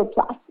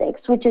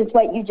microplastics, which is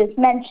what you just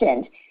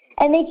mentioned.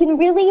 And they can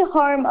really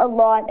harm a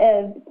lot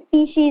of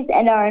species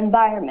and our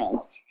environment,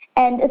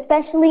 and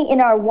especially in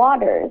our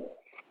waters.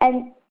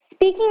 And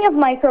speaking of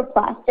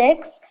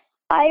microplastics,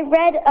 I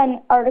read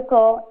an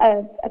article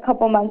a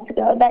couple months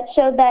ago that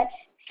showed that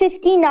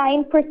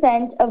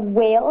 59% of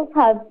whales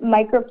have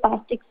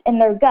microplastics in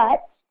their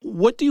gut.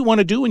 What do you want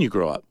to do when you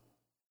grow up?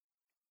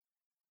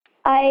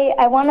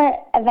 I want to,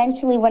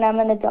 eventually when I'm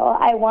an adult,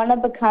 I want to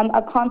become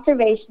a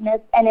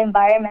conservationist and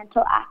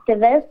environmental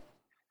activist.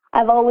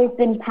 I've always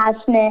been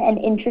passionate and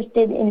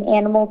interested in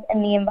animals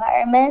and the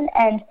environment,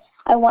 and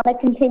I want to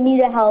continue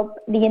to help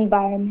the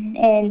environment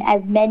in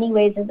as many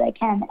ways as I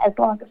can as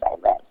long as I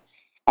live.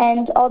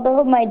 And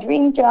although my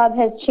dream job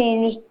has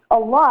changed a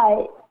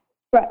lot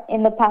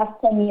in the past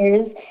 10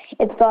 years,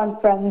 it's gone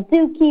from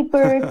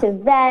zookeeper to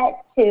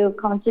vet to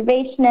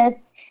conservationist.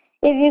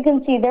 If you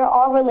can see, they're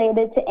all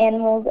related to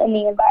animals and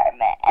the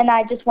environment, and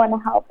I just want to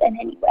help in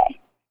any way.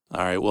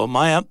 All right. Well,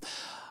 Maya,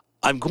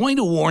 I'm going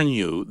to warn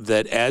you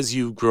that as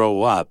you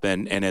grow up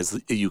and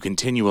as you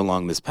continue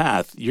along this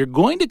path, you're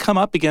going to come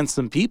up against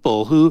some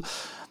people who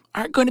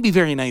aren't going to be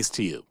very nice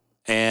to you.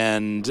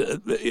 And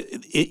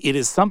it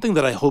is something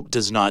that I hope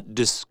does not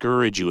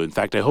discourage you. In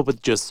fact, I hope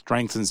it just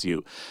strengthens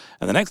you.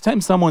 And the next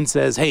time someone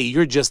says, hey,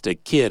 you're just a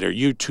kid or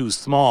you're too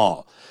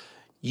small,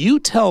 you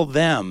tell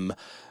them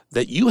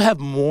that you have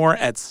more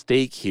at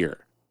stake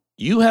here.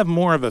 You have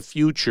more of a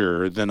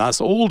future than us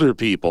older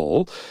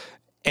people,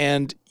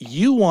 and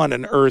you want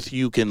an earth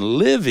you can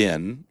live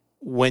in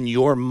when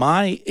you're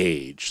my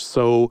age.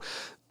 So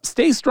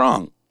stay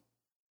strong.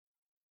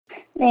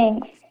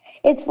 Thanks.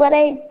 It's what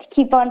I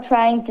keep on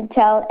trying to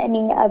tell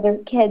any other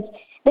kids.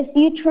 The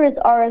future is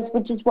ours,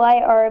 which is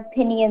why our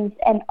opinions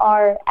and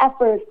our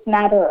efforts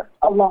matter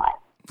a lot.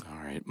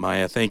 All right,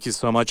 Maya, thank you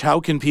so much. How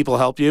can people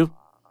help you?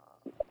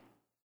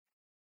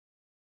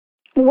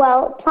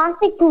 Well,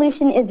 plastic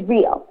pollution is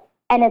real,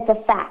 and it's a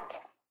fact.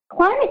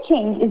 Climate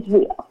change is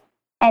real,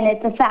 and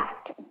it's a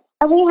fact.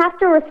 And we have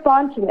to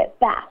respond to it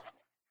fast.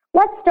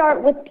 Let's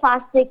start with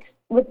plastics,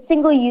 with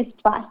single-use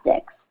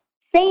plastics.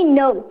 Say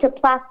no to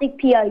plastic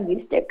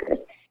PLU stickers,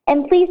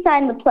 and please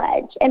sign the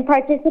pledge and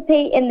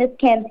participate in this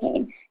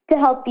campaign to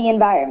help the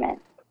environment.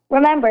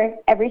 Remember,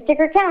 every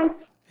sticker counts.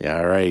 Yeah,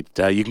 all right.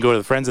 You can go to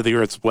the Friends of the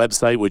Earth's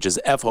website, which is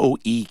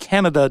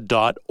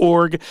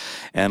foecanada.org,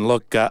 and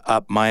look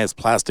up Maya's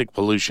plastic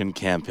pollution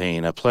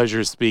campaign. A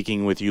pleasure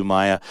speaking with you,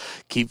 Maya.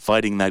 Keep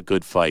fighting that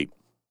good fight.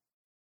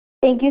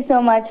 Thank you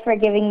so much for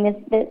giving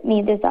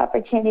me this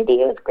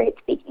opportunity. It was great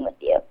speaking with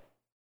you.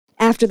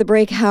 After the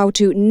break, how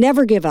to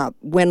never give up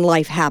when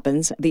life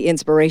happens. The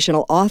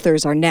inspirational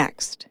authors are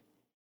next.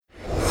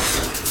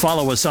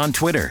 Follow us on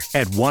Twitter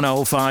at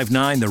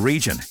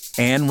 1059TheRegion.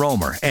 Ann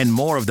Rohmer and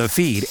more of the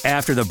feed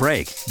after the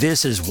break.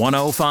 This is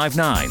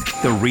 1059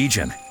 The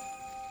Region.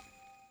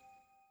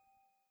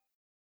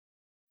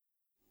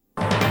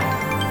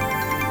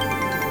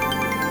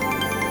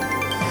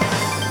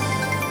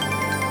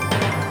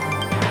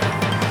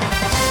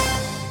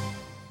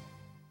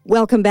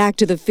 Welcome back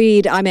to the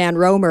feed. I'm Ann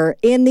Rohmer.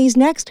 In these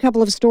next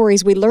couple of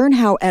stories, we learn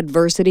how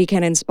adversity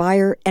can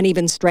inspire and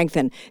even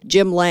strengthen.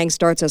 Jim Lang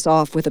starts us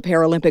off with a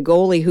Paralympic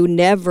goalie who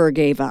never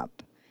gave up.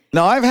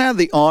 Now, I've had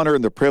the honor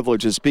and the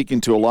privilege of speaking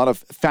to a lot of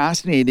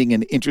fascinating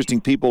and interesting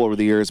people over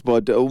the years,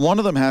 but one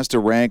of them has to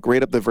rank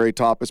right up the very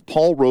top is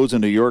Paul Rosen,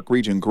 New York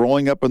region,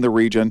 growing up in the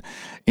region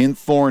in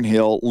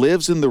Thornhill,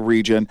 lives in the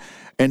region,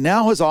 and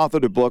now has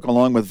authored a book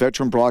along with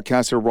veteran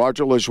broadcaster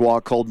Roger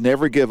Lajoie called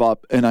Never Give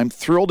Up, and I'm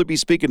thrilled to be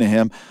speaking to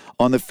him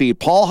on the feed.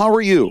 Paul, how are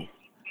you?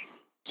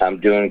 I'm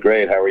doing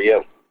great. How are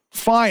you?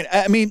 Fine.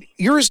 I mean,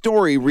 your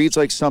story reads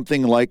like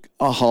something like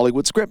a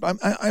Hollywood script.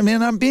 I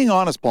mean, I'm being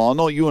honest, Paul. I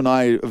know you and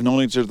I have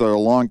known each other a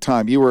long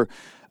time. You were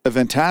a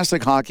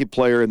fantastic hockey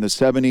player in the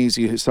 70s.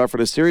 You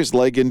suffered a serious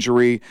leg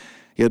injury.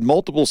 You had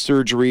multiple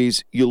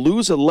surgeries. You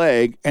lose a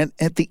leg. And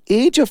at the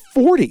age of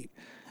 40,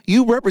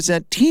 you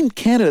represent Team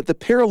Canada at the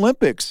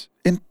Paralympics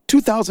in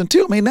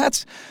 2002. I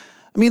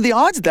mean, the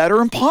odds of that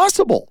are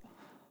impossible.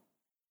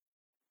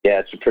 Yeah,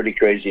 it's a pretty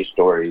crazy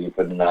story.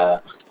 Even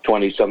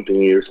 20-something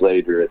years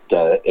later,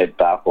 it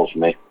baffles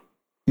me.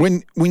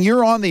 When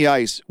you're on the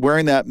ice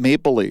wearing that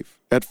maple leaf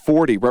at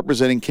 40,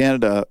 representing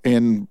Canada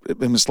in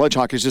sledge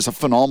hockey is just a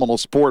phenomenal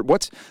sport.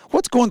 What's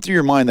going through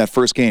your mind that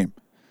first game?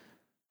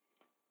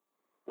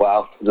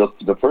 Well,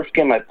 the first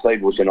game I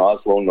played was in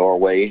Oslo,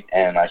 Norway,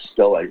 and I'd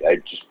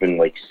just been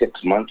like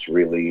 6 months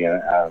really.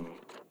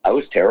 I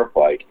was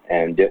terrified,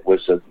 and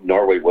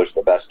Norway was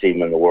the best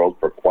team in the world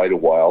for quite a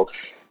while.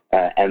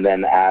 And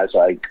then as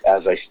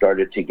I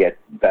started to get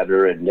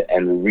better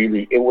and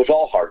really, it was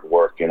all hard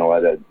work. I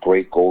had a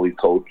great goalie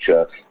coach.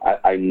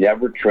 I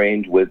never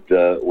trained with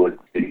the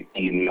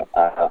team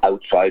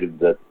outside of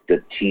the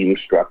team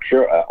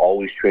structure. I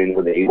always trained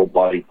with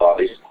able-bodied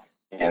guys,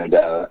 and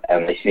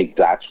I think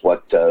that's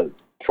what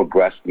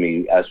progressed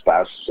me as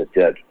fast as it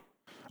did.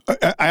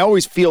 I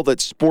always feel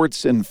that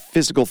sports and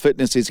physical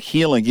fitness is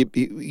healing.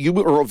 You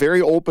are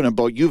very open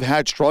about you've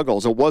had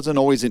struggles. It wasn't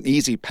always an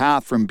easy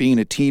path from being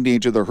a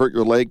teenager that hurt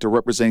your leg to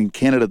representing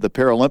Canada at the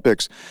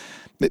Paralympics.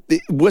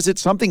 Was it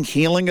something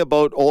healing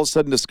about all of a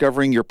sudden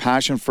discovering your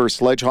passion for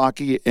sledge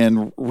hockey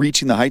and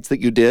reaching the heights that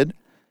you did?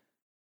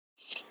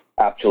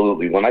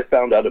 Absolutely. When I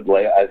found out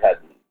I've had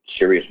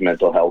serious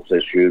mental health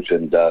issues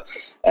and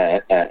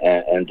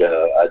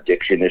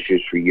addiction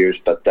issues for years,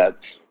 but that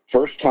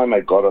first time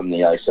I got on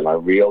the ice and I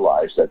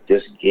realized that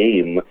this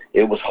game,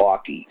 it was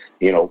hockey.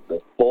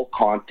 The full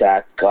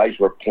contact, guys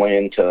were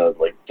playing to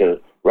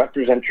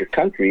represent your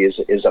country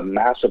is a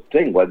massive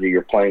thing, whether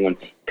you're playing on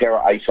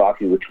para ice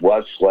hockey, which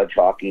was sledge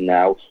hockey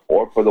now,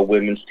 or for the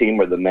women's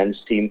team or the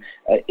men's team.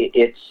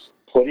 It's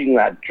putting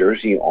that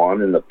jersey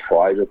on and the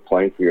pride of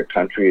playing for your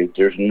country.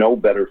 There's no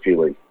better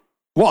feeling.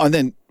 Well,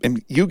 and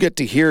you get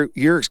to hear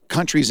your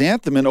country's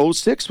anthem in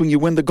 2006 when you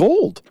win the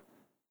gold.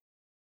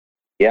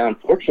 Yeah,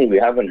 unfortunately, we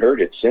haven't heard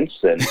it since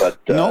then. But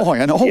no,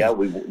 I know. Yeah,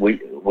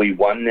 we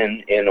won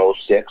in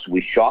 2006.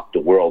 We shocked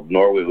the world.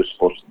 Norway was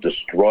supposed to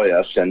destroy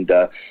us, and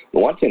the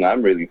one thing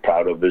I'm really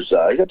proud of is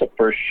I got the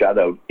first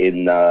shutout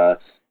in a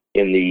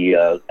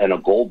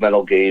gold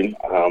medal game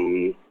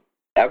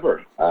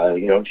ever.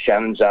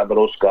 Shannon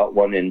Zabados got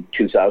one in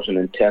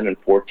 2010 and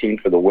 14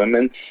 for the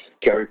women.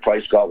 Carey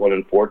Price got one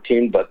in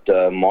 14, but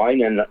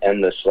mine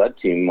and the sled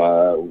team,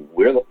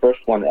 we're the first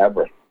one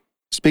ever.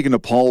 Speaking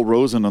of Paul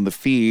Rosen on the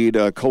feed,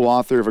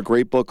 co-author of a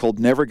great book called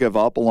Never Give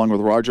Up, along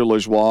with Roger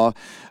Lajoie,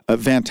 a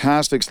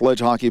fantastic sledge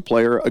hockey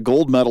player, a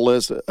gold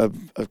medalist, a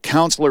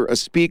counselor, a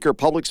speaker,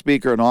 public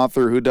speaker, an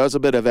author who does a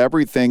bit of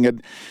everything.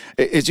 And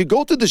as you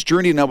go through this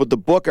journey now with the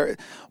book,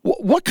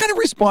 what kind of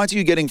response are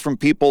you getting from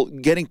people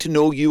getting to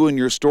know you and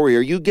your story?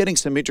 Are you getting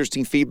some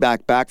interesting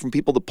feedback back from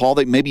people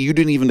that maybe you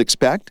didn't even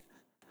expect?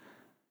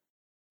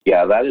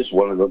 Yeah, that is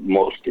one of the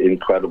most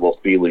incredible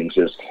feelings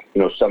is,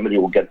 somebody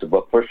will get the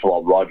book. First of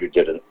all, Roger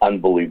did an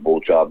unbelievable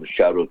job. A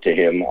shout out to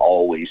him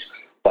always.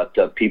 But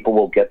people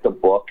will get the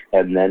book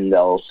and then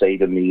they'll say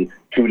to me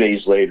 2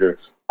 days later,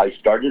 I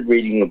started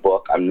reading the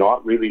book. I'm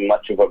not really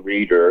much of a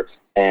reader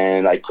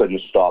and I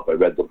couldn't stop. I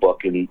read the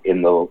book in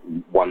the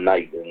one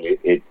night.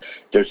 And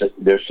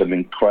there's some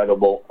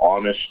incredible,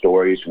 honest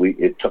stories.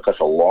 It took us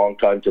a long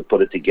time to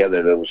put it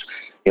together. There was,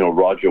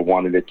 Roger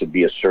wanted it to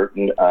be a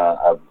certain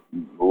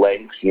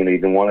length. He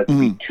didn't want it to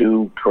be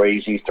too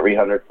crazy,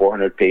 300,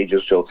 400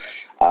 pages. So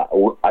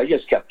I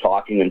just kept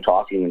talking and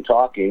talking and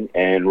talking,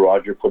 and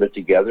Roger put it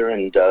together,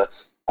 and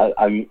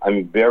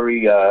I'm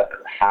very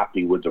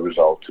happy with the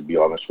result, to be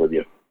honest with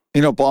you.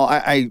 Paul,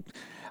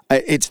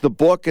 it's the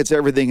book, it's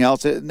everything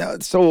else.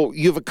 So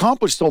you've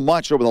accomplished so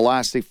much over the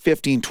last, say,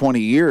 15,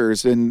 20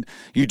 years, and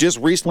you just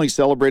recently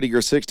celebrated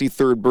your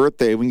 63rd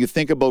birthday. When you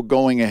think about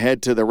going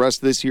ahead to the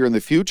rest of this year and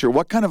the future,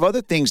 what kind of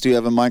other things do you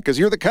have in mind? Because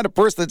you're the kind of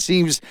person that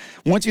seems,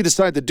 once you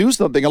decide to do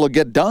something, it'll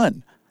get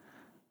done.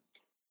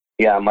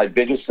 Yeah, my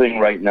biggest thing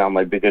right now,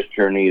 my biggest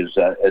journey is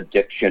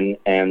addiction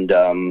and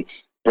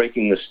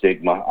breaking the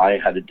stigma. I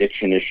had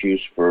addiction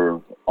issues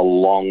for a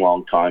long,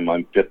 long time.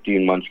 I'm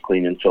 15 months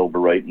clean and sober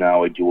right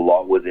now. I do a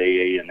lot with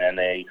AA and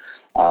NA,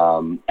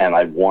 and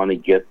I want to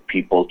get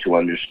people to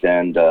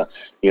understand,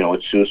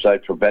 it's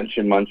Suicide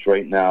Prevention Month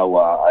right now.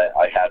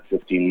 I had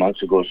 15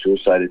 months ago a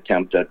suicide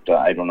attempt that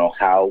I don't know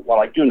how.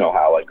 Well, I do know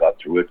how I got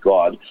through it,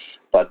 God.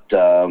 But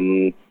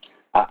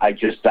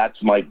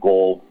that's my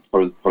goal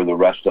for the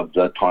rest of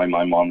the time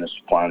I'm on this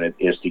planet,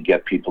 is to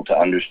get people to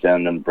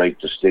understand and break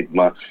the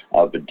stigma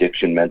of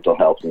addiction, mental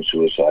health, and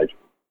suicide.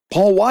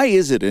 Paul, why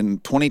is it in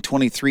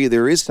 2023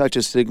 there is such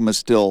a stigma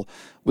still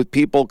with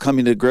people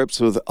coming to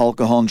grips with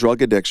alcohol and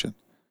drug addiction?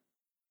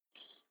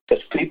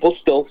 Because people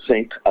still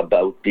think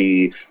about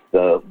the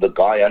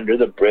guy under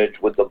the bridge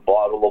with the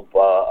bottle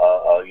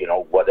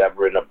of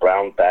whatever in a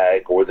brown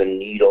bag, or the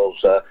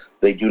needles.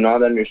 They do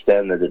not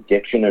understand that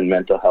addiction and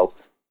mental health,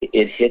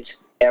 it hits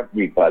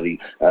everybody,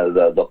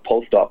 the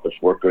post office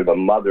worker, the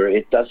mother.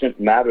 It doesn't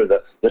matter,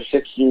 the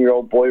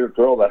 16-year-old boy or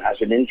girl that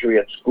has an injury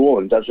at school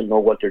and doesn't know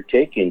what they're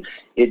taking.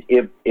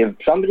 If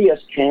somebody has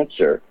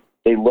cancer,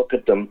 they look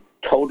at them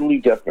totally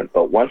different.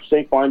 But once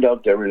they find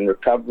out they're in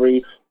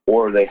recovery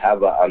or they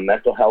have a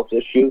mental health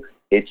issue,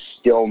 it's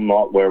still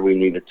not where we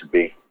need it to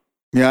be.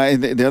 Yeah,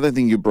 and the other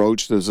thing you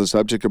broached is a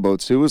subject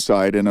about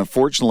suicide, and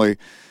unfortunately,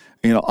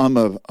 You know, I'm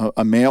a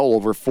male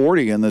over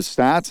 40, and the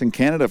stats in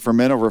Canada for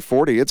men over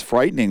 40, it's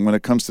frightening when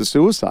it comes to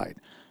suicide.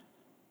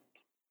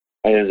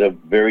 I had a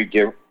very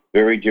dear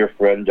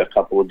friend a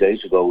couple of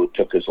days ago who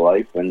took his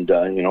life, and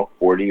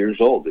 40 years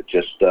old. It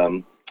just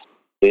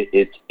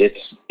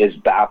it's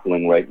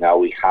baffling right now.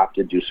 We have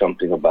to do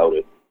something about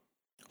it.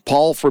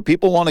 Paul, for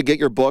people who want to get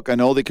your book, I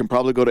know they can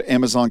probably go to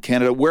Amazon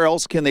Canada. Where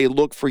else can they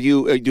look for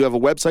you? Do you have a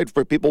website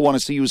for people who want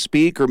to see you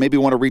speak, or maybe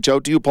want to reach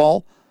out to you,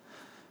 Paul?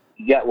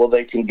 Yeah, well,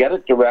 they can get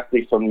it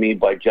directly from me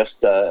by just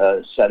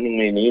sending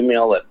me an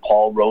email at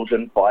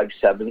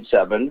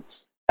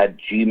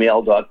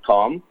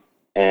paulrosen577@gmail.com.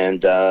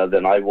 And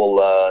then I will,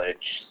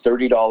 it's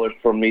 $30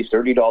 from me,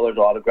 $30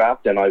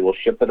 autographed, and I will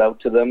ship it out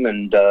to them.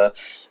 And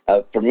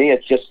for me,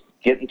 it's just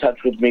get in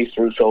touch with me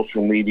through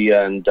social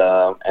media, and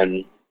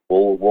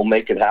we'll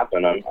make it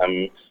happen.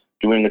 I'm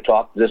doing a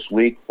talk this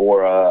week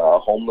for a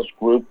homeless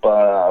group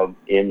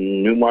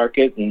in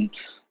Newmarket, and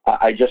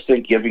I just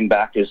think giving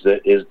back is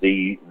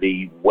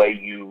the way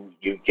you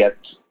get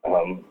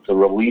the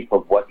relief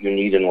of what you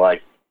need in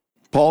life.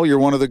 Paul, you're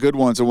one of the good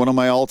ones and one of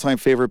my all-time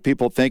favorite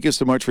people. Thank you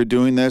so much for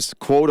doing this.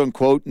 Quote,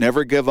 unquote,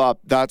 never give up.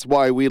 That's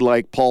why we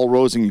like Paul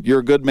Rosen.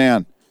 You're a good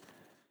man.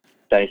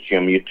 Thanks,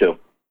 Jim. You too.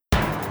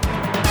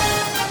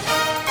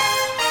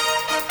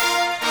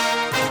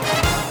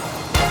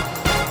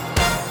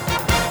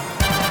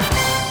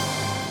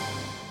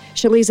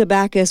 Shaliza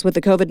Bacchus with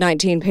the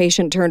COVID-19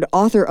 patient turned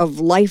author of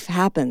Life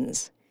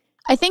Happens.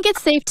 I think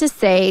it's safe to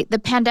say the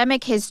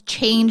pandemic has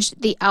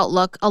changed the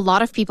outlook a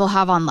lot of people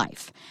have on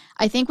life.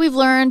 I think we've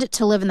learned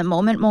to live in the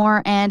moment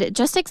more and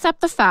just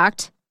accept the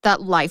fact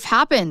that life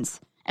happens.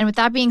 And with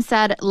that being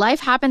said, Life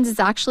Happens is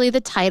actually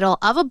the title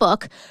of a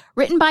book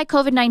written by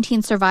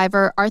COVID-19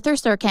 survivor Arthur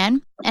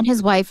Sercan and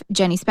his wife,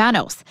 Jenny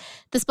Spanos.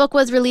 This book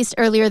was released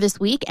earlier this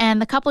week,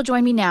 and the couple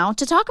join me now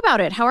to talk about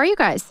it. How are you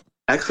guys?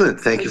 Excellent.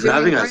 Thank you for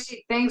having us.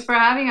 Thanks for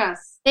having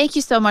us. Thank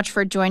you so much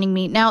for joining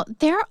me. Now,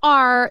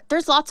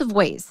 there's lots of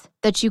ways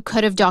that you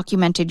could have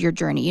documented your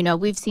journey. You know,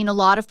 we've seen a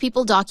lot of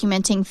people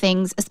documenting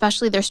things,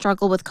 especially their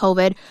struggle with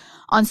COVID,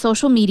 on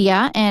social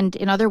media and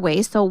in other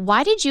ways. So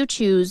why did you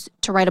choose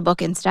to write a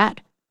book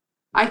instead?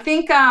 I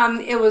think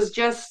it was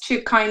just to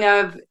kind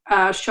of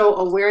show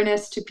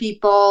awareness to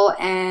people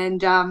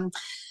and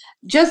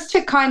just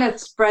to kind of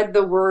spread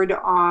the word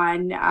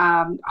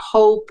on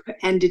hope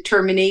and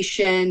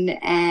determination,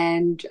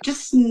 and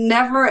just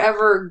never,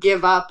 ever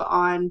give up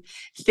on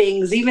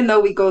things. Even though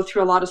we go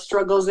through a lot of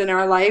struggles in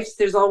our lives,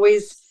 there's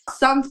always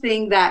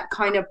something that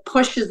kind of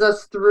pushes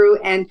us through.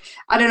 And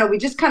I don't know, we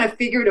just kind of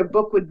figured a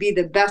book would be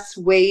the best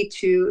way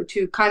to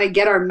kind of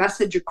get our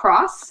message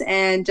across.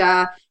 And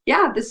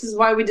this is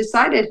why we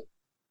decided.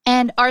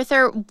 And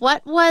Arthur,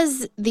 what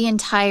was the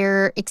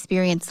entire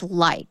experience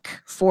like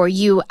for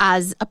you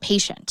as a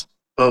patient?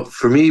 Well,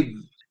 for me,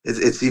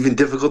 it's even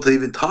difficult to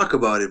even talk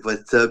about it,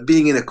 but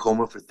being in a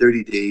coma for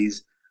 30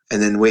 days and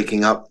then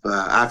waking up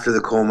after the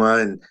coma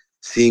and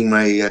seeing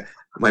my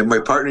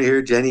partner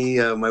here, Jenny,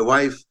 my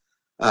wife,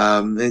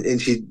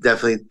 and she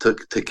definitely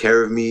took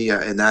care of me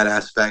in that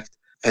aspect.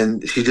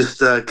 And she just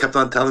kept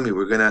on telling me,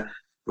 we're gonna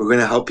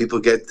help people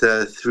get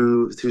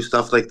through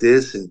stuff like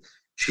this. And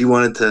she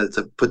wanted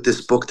to put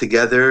this book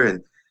together,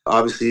 and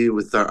obviously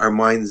with our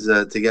minds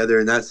together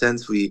in that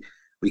sense, we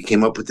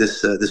came up with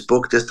this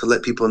book just to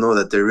let people know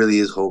that there really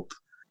is hope.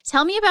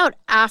 Tell me about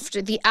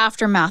after the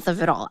aftermath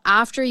of it all.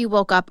 After you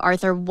woke up,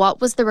 Arthur, what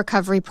was the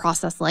recovery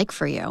process like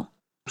for you?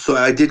 So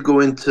I did go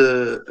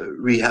into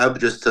rehab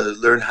just to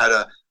learn how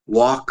to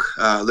walk,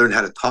 learn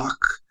how to talk.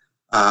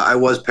 I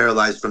was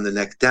paralyzed from the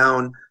neck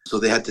down, so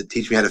they had to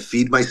teach me how to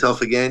feed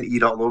myself again,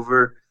 eat all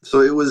over. So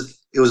it was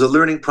a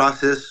learning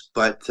process,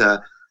 but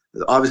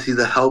obviously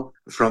the help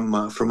from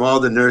all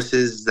the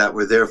nurses that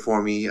were there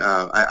for me,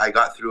 I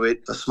got through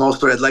it. A small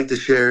story I'd like to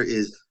share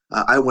is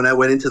when I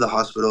went into the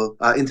hospital,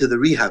 into the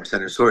rehab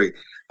center,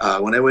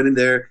 when I went in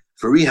there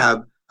for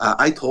rehab,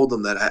 I told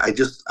them that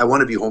I want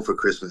to be home for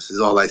Christmas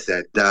is all I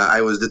said. I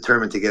was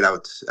determined to get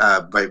out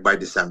by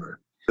December.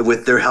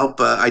 With their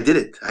help, I did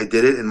it. I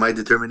did it in my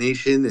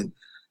determination, and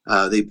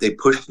they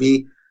pushed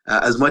me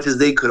as much as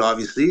they could,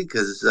 obviously,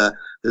 because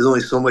there's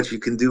only so much you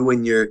can do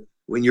when you're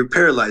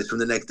paralyzed from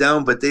the neck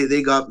down. But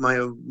they got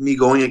me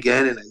going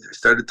again, and I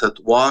started to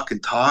walk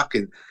and talk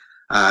and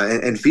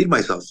feed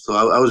myself. So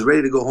I was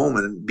ready to go home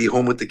and be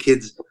home with the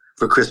kids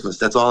for Christmas.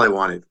 That's all I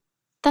wanted.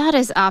 That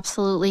is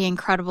absolutely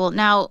incredible.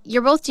 Now,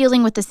 you're both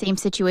dealing with the same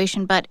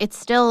situation, but it's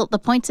still, the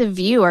points of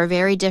view are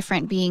very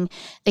different, being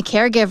the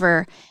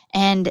caregiver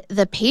and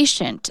the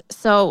patient.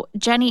 So,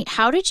 Jenny,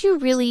 how did you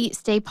really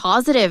stay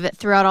positive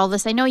throughout all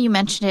this? I know you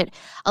mentioned it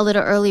a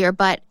little earlier,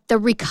 but the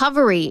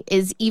recovery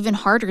is even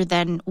harder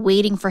than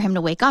waiting for him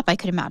to wake up, I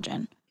could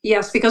imagine.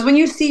 Yes, because when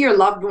you see your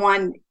loved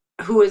one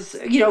who is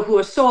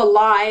so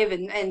alive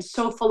and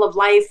so full of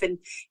life and,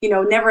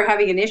 never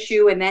having an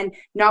issue and then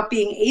not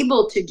being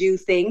able to do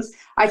things.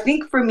 I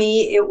think for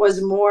me, it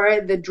was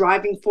more the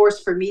driving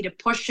force for me to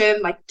push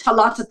him, like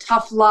lots of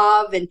tough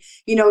love and,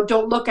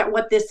 don't look at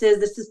what this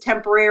is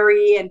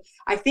temporary. And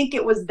I think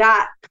it was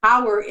that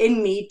power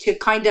in me to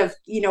kind of,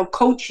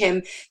 coach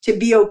him to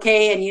be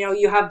okay. And,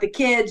 you have the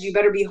kids, you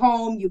better be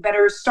home, you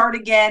better start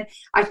again.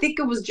 I think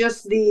it was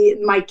just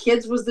my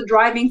kids was the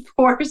driving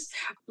force.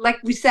 Like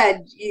we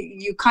said,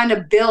 you kind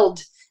of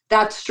build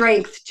that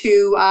strength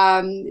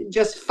to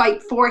just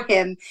fight for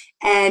him.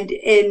 And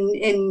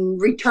in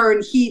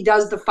return, he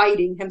does the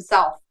fighting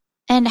himself.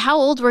 And how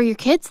old were your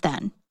kids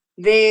then?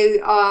 They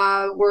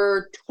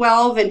were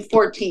 12 and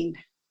 14.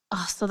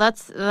 Oh, so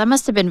that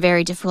must have been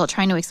very difficult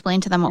trying to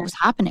explain to them what was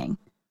happening.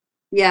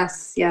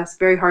 Yes,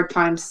 very hard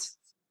times.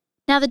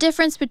 Now, the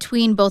difference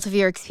between both of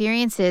your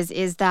experiences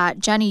is that,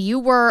 Jenny, you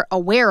were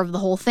aware of the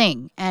whole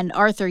thing. And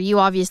Arthur, you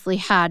obviously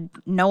had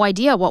no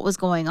idea what was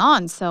going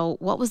on. So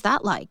what was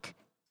that like?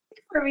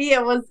 For me,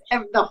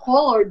 the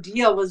whole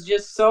ordeal was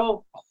just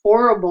so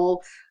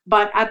horrible.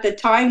 But at the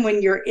time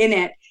when you're in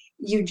it,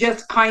 you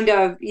just kind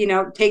of,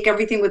 take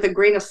everything with a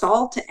grain of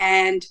salt,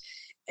 and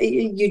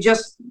you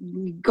just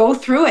go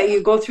through it.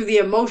 You go through the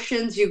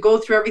emotions, you go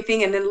through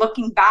everything. And then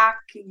looking back,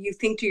 you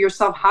think to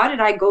yourself, how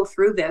did I go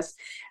through this?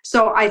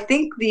 So I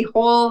think the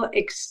whole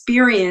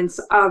experience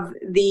of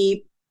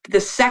the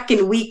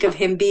second week of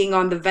him being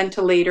on the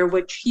ventilator,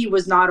 which he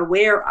was not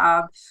aware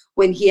of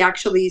when he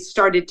actually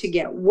started to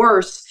get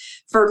worse,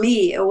 for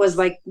me, it was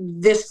like,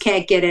 this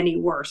can't get any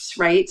worse,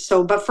 right?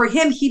 So, but for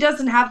him, he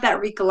doesn't have that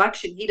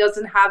recollection. He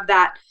doesn't have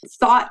that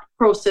thought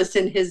process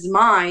in his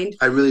mind.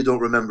 I really don't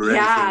remember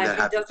anything that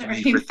happened to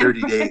me for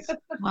 30 days.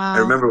 Wow. I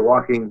remember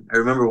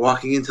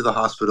walking into the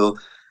hospital,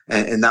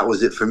 and that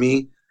was it for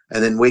me.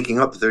 And then waking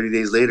up 30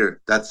 days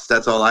later,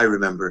 that's all I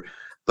remember.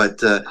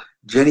 But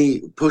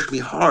Jenny pushed me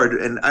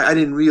hard, and I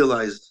didn't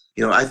realize,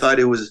 I thought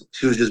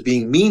she was just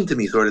being mean to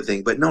me sort of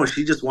thing. But no,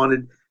 she just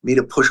wanted me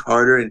to push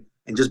harder and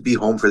just be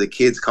home for the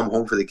kids, come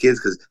home for the kids,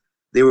 because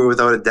they were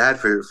without a dad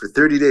for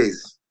 30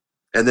 days.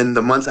 And then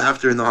the months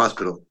after in the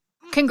hospital.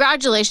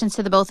 Congratulations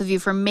to the both of you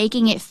for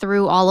making it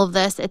through all of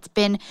this. It's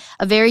been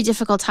a very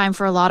difficult time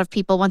for a lot of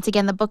people. Once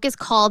again, the book is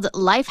called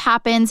Life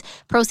Happens.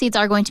 Proceeds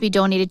are going to be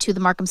donated to the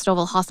Markham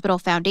Stouffville Hospital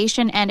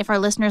Foundation. And if our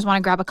listeners want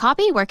to grab a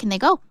copy, where can they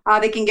go?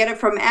 They can get it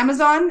from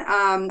Amazon,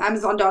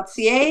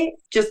 amazon.ca.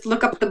 Just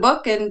look up the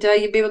book and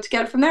you'll be able to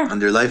get it from there.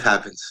 Under Life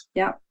Happens.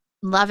 Yeah.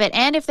 Love it.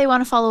 And if they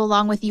want to follow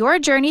along with your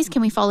journeys,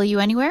 can we follow you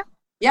anywhere?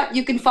 Yep,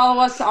 you can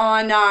follow us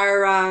on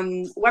our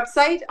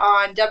website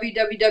on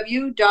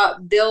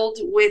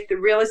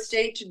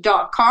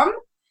www.buildwithrealestate.com,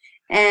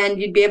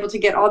 and you'd be able to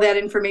get all that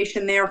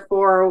information there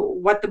for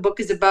what the book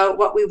is about,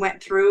 what we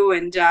went through,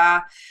 and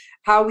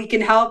how we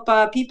can help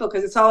people,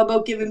 because it's all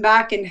about giving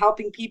back and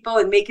helping people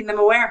and making them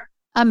aware.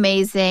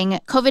 Amazing.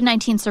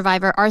 COVID-19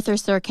 survivor Arthur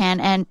Sercan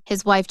and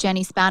his wife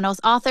Jenny Spanos,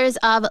 authors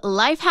of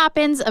Life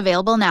Happens,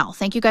 available now.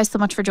 Thank you guys so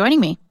much for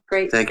joining me.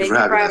 Great. Thank you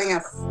for having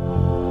us.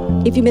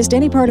 If you missed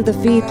any part of the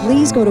feed,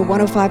 please go to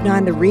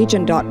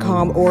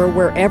 1059theregion.com or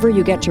wherever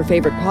you get your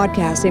favorite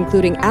podcasts,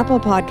 including Apple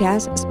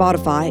Podcasts,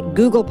 Spotify,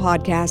 Google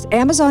Podcasts,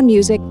 Amazon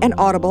Music, and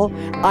Audible.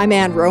 I'm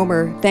Ann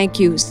Rohmer. Thank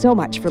you so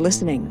much for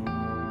listening.